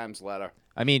 8 times, let her.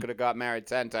 I mean, could have got married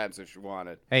 10 times if she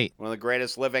wanted. Hey, one of the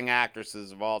greatest living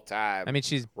actresses of all time. I mean,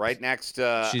 she's right next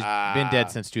to. She's been dead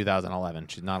since 2011.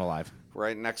 She's not alive.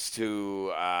 Right next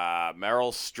to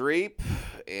Meryl Streep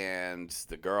and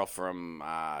the girl from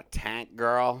Tank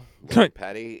Girl, Lori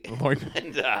Petty.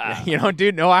 And, you know,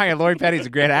 dude, Lori Petty's a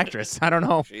great actress. I don't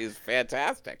know. She's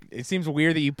fantastic. It seems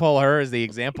weird that you pull her as the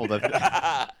example.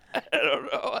 I don't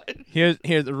know.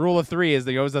 Here's the rule of 3 is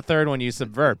always the third one you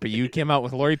subvert, but you came out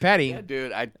with Lori Petty. Yeah,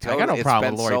 dude, I got no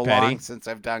problem with Lori so Petty. Long since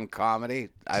I've done comedy.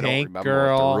 I don't Tank remember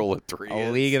Girl, what the rule of 3 is.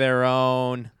 A League of Their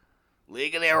Own.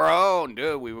 League of Their Own,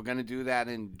 dude. We were going to do that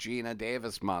in Gina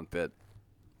Davis month. It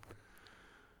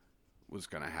was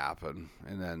going to happen.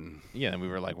 And then... Yeah, then we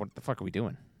were like, what the fuck are we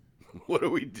doing? What are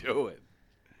we doing?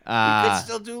 We could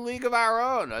still do League of Our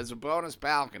Own as a bonus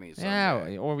balcony someday.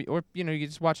 Yeah, or you know, you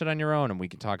just watch it on your own and we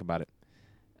can talk about it.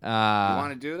 You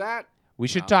want to do that? We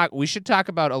should talk. We should talk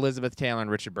about Elizabeth Taylor and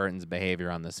Richard Burton's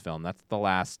behavior on this film. That's the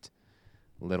last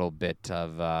little bit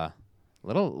of...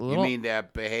 Little. You mean their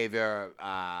behavior?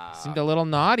 Seemed a little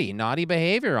naughty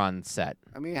behavior on set.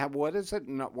 I mean, what is it?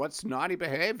 What's naughty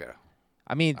behavior?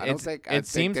 I mean, I think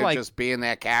seems they're like just being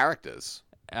their characters.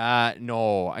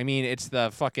 No, I mean it's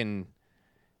the fucking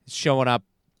showing up,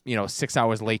 6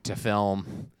 hours late to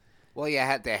film. Well,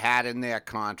 they had in their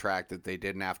contract that they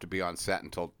didn't have to be on set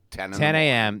until 10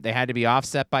 a.m. They had to be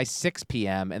offset by 6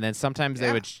 p.m. And then sometimes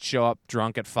they would show up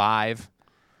drunk at 5,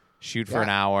 shoot for an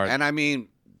hour. And I mean.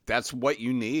 That's what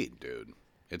you need, dude.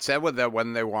 It said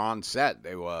when they were on set,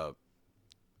 they were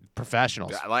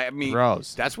Professionals. I mean,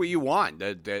 Pros. that's what you want.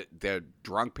 They're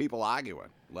drunk people arguing.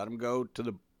 Let them go to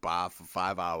the bar for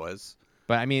 5 hours.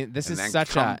 But I mean, this and is then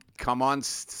such come on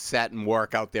set and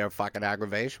work out their fucking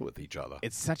aggravation with each other.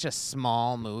 it's such a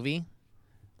small movie.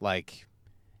 Like,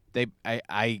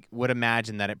 I would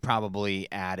imagine that it probably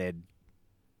added.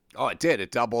 Oh, it did.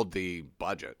 It doubled the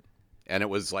budget. And it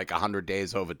was like 100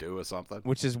 days overdue or something.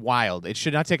 Which is wild. It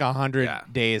should not take 100 Yeah.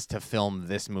 days to film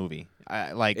this movie.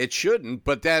 It shouldn't,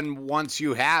 but then once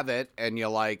you have it and you're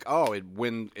like, oh,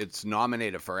 it's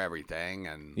nominated for everything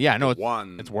and Yeah, no, it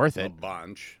won it's worth a it.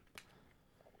 bunch,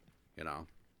 you know.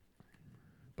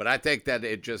 But I think that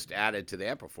it just added to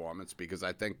their performance because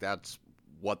I think that's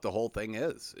what the whole thing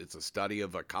is. It's a study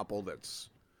of a couple that's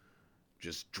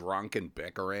just drunk and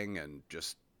bickering and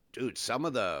just, dude, some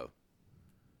of the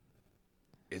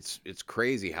it's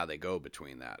crazy how they go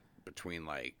between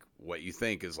like what you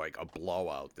think is like a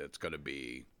blowout that's going to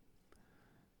be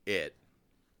it,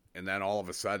 and then all of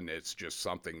a sudden it's just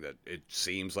something that it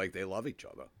seems like they love each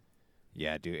other.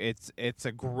 Yeah, dude. It's It's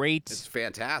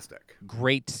fantastic.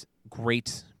 great.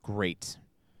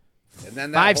 And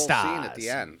then that 5 whole stars. scene at the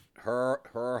end,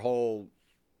 her whole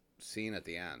scene at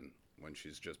the end when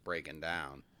she's just breaking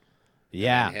down.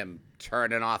 Yeah. And him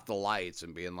turning off the lights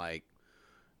and being like,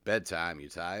 bedtime, you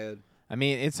tired? I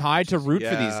mean, it's hard to root for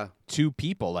these Yeah. two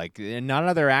people. Like, none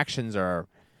of their actions are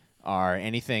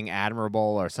anything admirable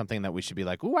or something that we should be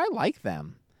like, ooh, I like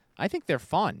them. I think they're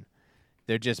fun.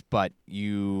 They're just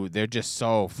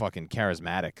so fucking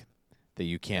charismatic that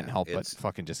you can't help but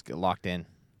fucking just get locked in.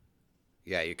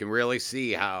 Yeah, you can really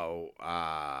see how,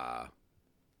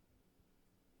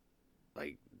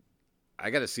 like, I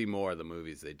got to see more of the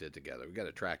movies they did together. We got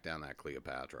to track down that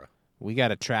Cleopatra. We got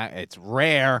to track. It's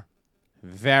rare.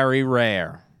 Very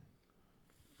rare.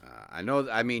 I know,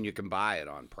 I mean, you can buy it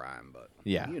on Prime, but,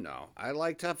 Yeah. you know, I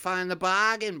like to find the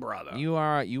bargain, brother. You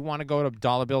want to go to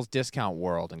Dollar Bill's Discount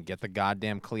World and get the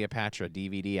goddamn Cleopatra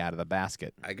DVD out of the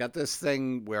basket. I got this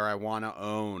thing where I want to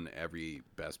own every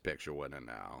Best Picture winner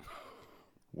now.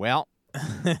 Well,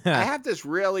 I have this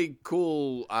really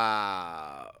cool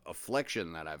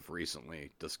affliction that I've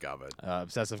recently discovered.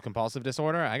 obsessive compulsive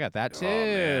disorder. I got that too. Oh,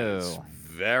 man, it's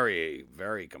very,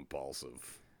 very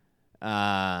compulsive.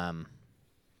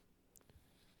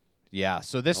 Yeah.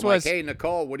 So this I'm was. like, hey,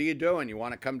 Nicole, what are you doing? You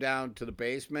want to come down to the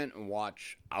basement and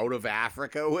watch Out of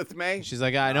Africa with me? She's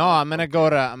like, I know. I'm gonna go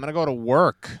to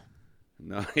work.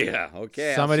 No, yeah, okay.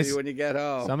 I'll Somebody's- see you when you get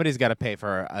home. Somebody's got to pay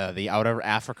for the Out of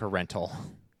Africa rental.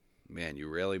 Man, you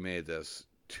really made this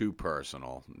too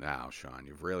personal now, Sean.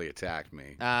 You've really attacked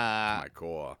me to Uh, my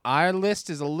core. our list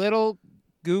is a little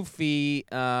goofy.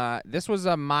 This was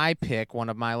my pick, one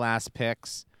of my last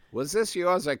picks. Was this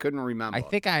yours? I couldn't remember. I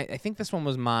think this one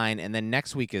was mine, and then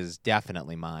next week is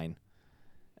definitely mine.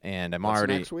 And I'm What's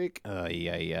already next week?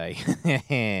 yeah.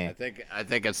 I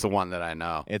think it's the one that I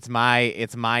know. It's my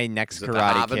next Is it the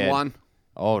Karate Harvard Kid. one?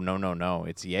 Oh no,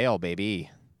 it's Yale, baby.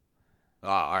 Oh,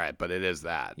 all right, but it is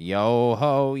that. Yo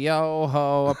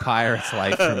ho, a pirate's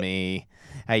life for me.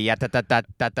 Hey, yeah,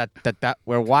 da.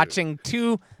 We're watching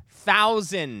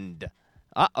 2000.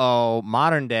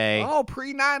 Modern day. Oh,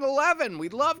 pre 9/11.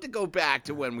 We'd love to go back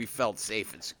to when we felt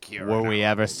safe and secure. Were in we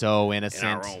our ever own- so in innocent?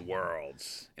 our own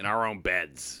worlds, in our own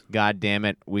beds? God damn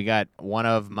it. We got when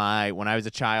I was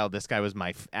a child, this guy was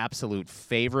my absolute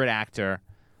favorite actor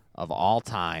of all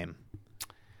time.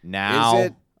 Now,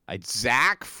 Is it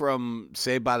Zach from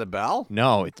Saved by the Bell?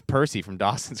 no, it's Percy from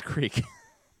Dawson's Creek.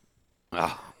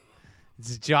 Oh,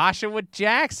 It's Joshua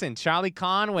Jackson, Charlie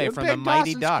Conway you a from the big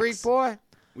Mighty Dawson's Ducks. Creek boy?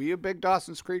 Were you a big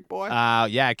Dawson's Creek boy?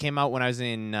 Yeah, it came out when I was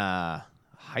in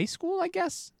high school, I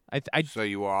guess. So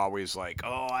you were always like,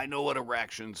 oh, I know what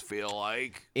erections feel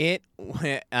like. It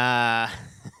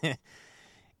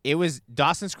it was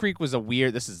Dawson's Creek was a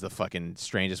weird. This is the fucking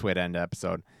strangest way to end the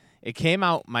episode. It came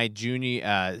out my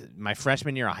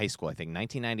freshman year of high school, I think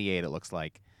 1998. It looks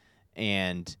like,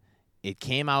 and it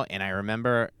came out, and I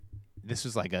remember this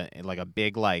was like a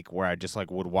big where I just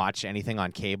would watch anything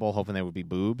on cable, hoping there would be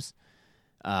boobs.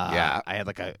 Yeah. I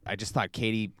had I just thought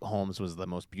Katie Holmes was the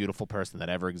most beautiful person that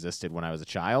ever existed when I was a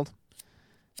child.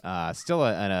 Still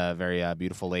a very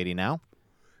beautiful lady now,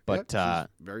 but Yep,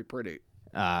 she's very pretty.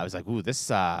 I was like, ooh, this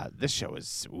show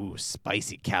is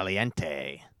spicy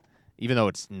caliente, even though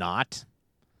it's not.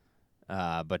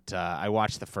 But I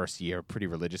watched the first year pretty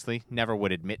religiously. Never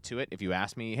would admit to it. If you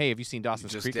asked me, hey, have you seen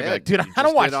Dawson's Just Creek? did. I'd be like, dude, You I don't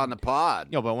just watch did on the pod.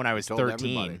 But when I was told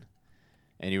 13, everybody.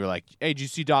 and you were like, hey, did you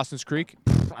see Dawson's Creek?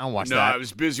 Pfft, I don't watch No, that. I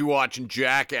was busy watching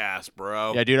Jackass,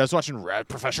 bro. Yeah, dude, I was watching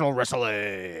professional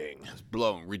wrestling. It's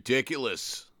blowing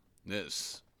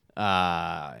ridiculousness.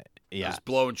 Yeah. It's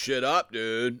blowing shit up,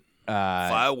 dude.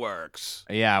 Fireworks.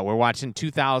 Yeah, we're watching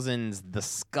 2000's The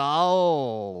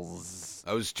Skulls.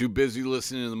 I was too busy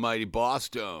listening to the Mighty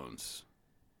Bosstones.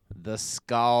 The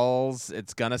Skulls.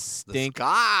 It's gonna The stink.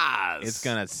 Scars. It's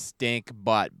gonna stink,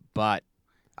 but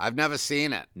I've never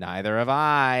seen it. neither have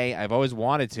I. I've always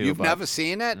wanted to. You've but never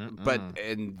seen it,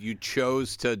 Mm-mm. and you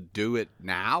chose to do it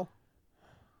now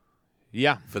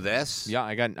Yeah, for this? yeah.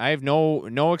 I have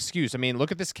no excuse. I mean,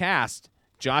 look at this cast: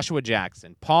 Joshua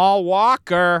Jackson, Paul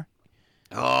Walker.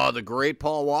 Oh, the great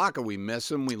Paul Walker. We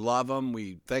miss him. We love him.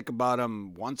 We think about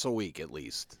him once a week at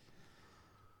least.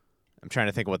 I'm trying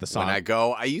to think of what the song. When I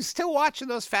go, are you still watching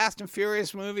those Fast and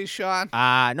Furious movies, Sean? No,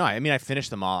 I mean I finished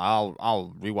them all.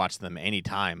 I'll rewatch them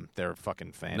anytime. They're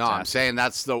fucking fantastic. No, I'm saying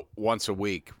that's the once a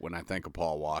week when I think of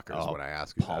Paul Walker is Oh, when I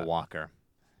ask you Paul that. Walker.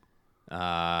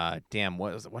 Damn,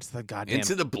 what's the goddamn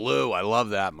Into the Blue. I love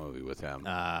that movie with him.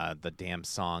 the damn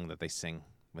song that they sing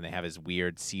when they have his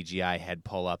weird CGI head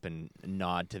pull up and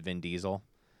nod to Vin Diesel.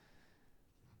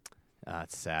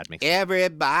 It's sad. Makes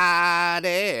Everybody.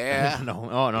 no,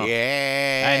 oh no.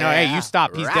 Yeah. I know. Hey, you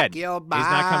stop. He's Rock dead. your He's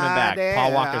not coming back. body.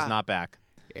 Paul Walker's not back.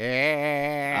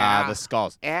 Yeah. The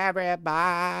Skulls.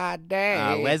 Everybody.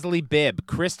 Leslie Bibb,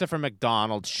 Christopher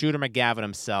McDonald, Shooter McGavin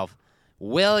himself,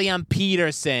 William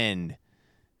Peterson,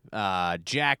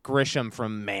 Jack Grisham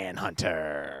from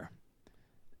Manhunter.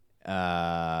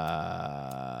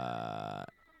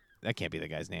 That can't be the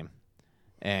guy's name.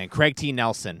 And Craig T.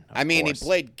 Nelson. Of I mean, course. he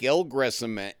played Gil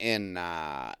Grissom in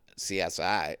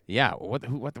CSI. Yeah. What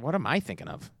am I thinking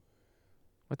of?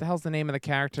 What the hell's the name of the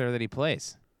character that he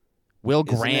plays? Will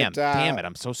Isn't Graham. it, Damn it,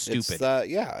 I'm so It's stupid. it's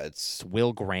It's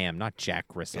Will Graham, not Jack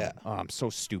Grissom. Yeah. Oh, I'm so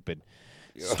stupid.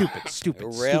 You're Stupid. a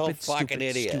real stupid, fucking stupid,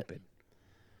 idiot. Stupid.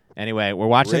 Anyway, we're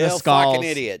watching real the Skulls. fucking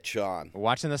idiot, Sean. We're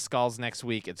watching the Skulls next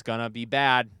week. It's gonna be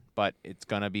bad, but it's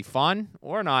gonna be fun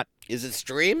or not. Is it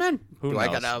streaming? Who Do I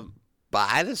knows? gotta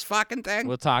buy this fucking thing?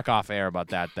 We'll talk off air about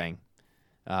that thing.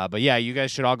 But yeah, you guys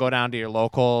should all go down to your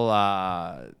local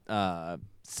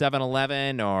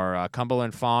 7-Eleven or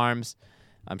Cumberland Farms.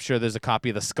 I'm sure there's a copy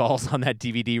of the Skulls on that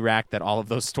DVD rack that all of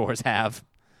those stores have.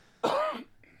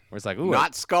 Where it's like, ooh,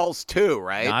 Not Skulls 2,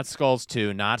 right? not Skulls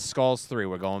 2, not Skulls 3.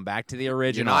 We're going back to the You're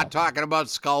original. not talking about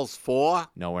Skulls 4?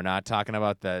 No, we're not talking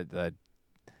about the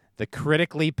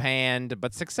critically panned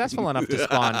but successful enough to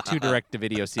spawn 2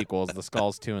 direct-to-video sequels, The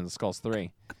Skulls 2 and The Skulls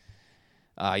 3.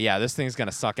 Yeah, this thing's going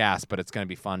to suck ass, but it's going to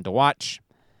be fun to watch.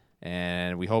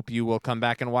 And we hope you will come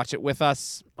back and watch it with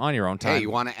us on your own time. Hey,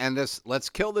 you want to end this? Let's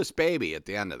kill this baby at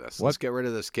the end of this. What? Let's get rid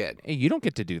of this kid. Hey, you don't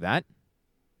get to do that.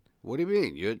 What do you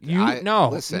mean? No,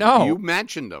 Listen, no. you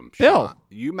mentioned him. Bill. Sean.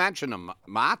 You mentioned him.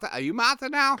 Martha, are you Martha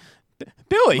now?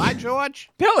 Billy, Hi, George.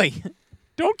 Billy,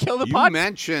 don't kill the You pod.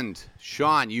 mentioned,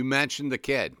 Sean, you mentioned the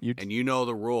kid, You- and you know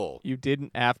the rule. You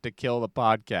didn't have to kill the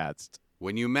podcast.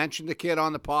 When you mention the kid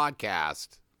on the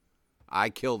podcast, I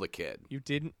kill the kid. You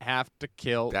didn't have to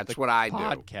kill That's the what I do.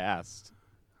 podcast.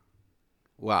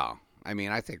 Well, I mean,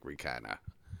 I think we kind of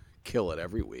kill it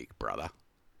every week, brother.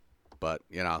 But,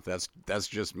 you know, that's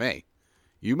just me.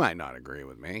 You might not agree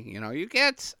with me. You know,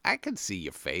 I can see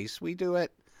your face. We do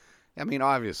it. I mean,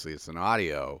 obviously it's an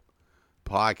audio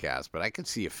podcast, but I could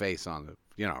see your face on the,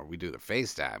 you know, we do the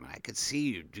FaceTime, and I could see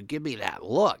you give me that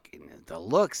look. And the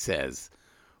look says,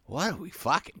 what are we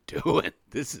fucking doing?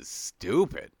 This is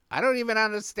stupid. I don't even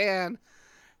understand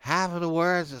half of the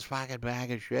words this fucking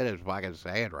bag of shit is fucking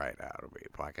saying right now to me.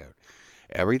 Fucking,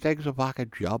 everything's a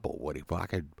fucking jumble when he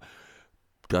fucking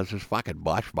does this fucking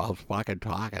mush mouth fucking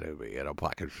talking to me, and I'm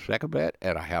fucking sick of it,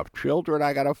 and I have children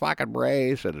I gotta fucking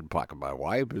raise, and then fucking my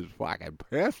wife is fucking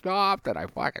pissed off that I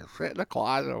fucking sit in the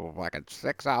closet for fucking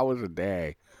 6 hours a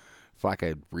day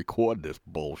fucking record this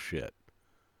bullshit.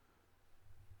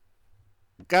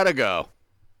 Gotta go.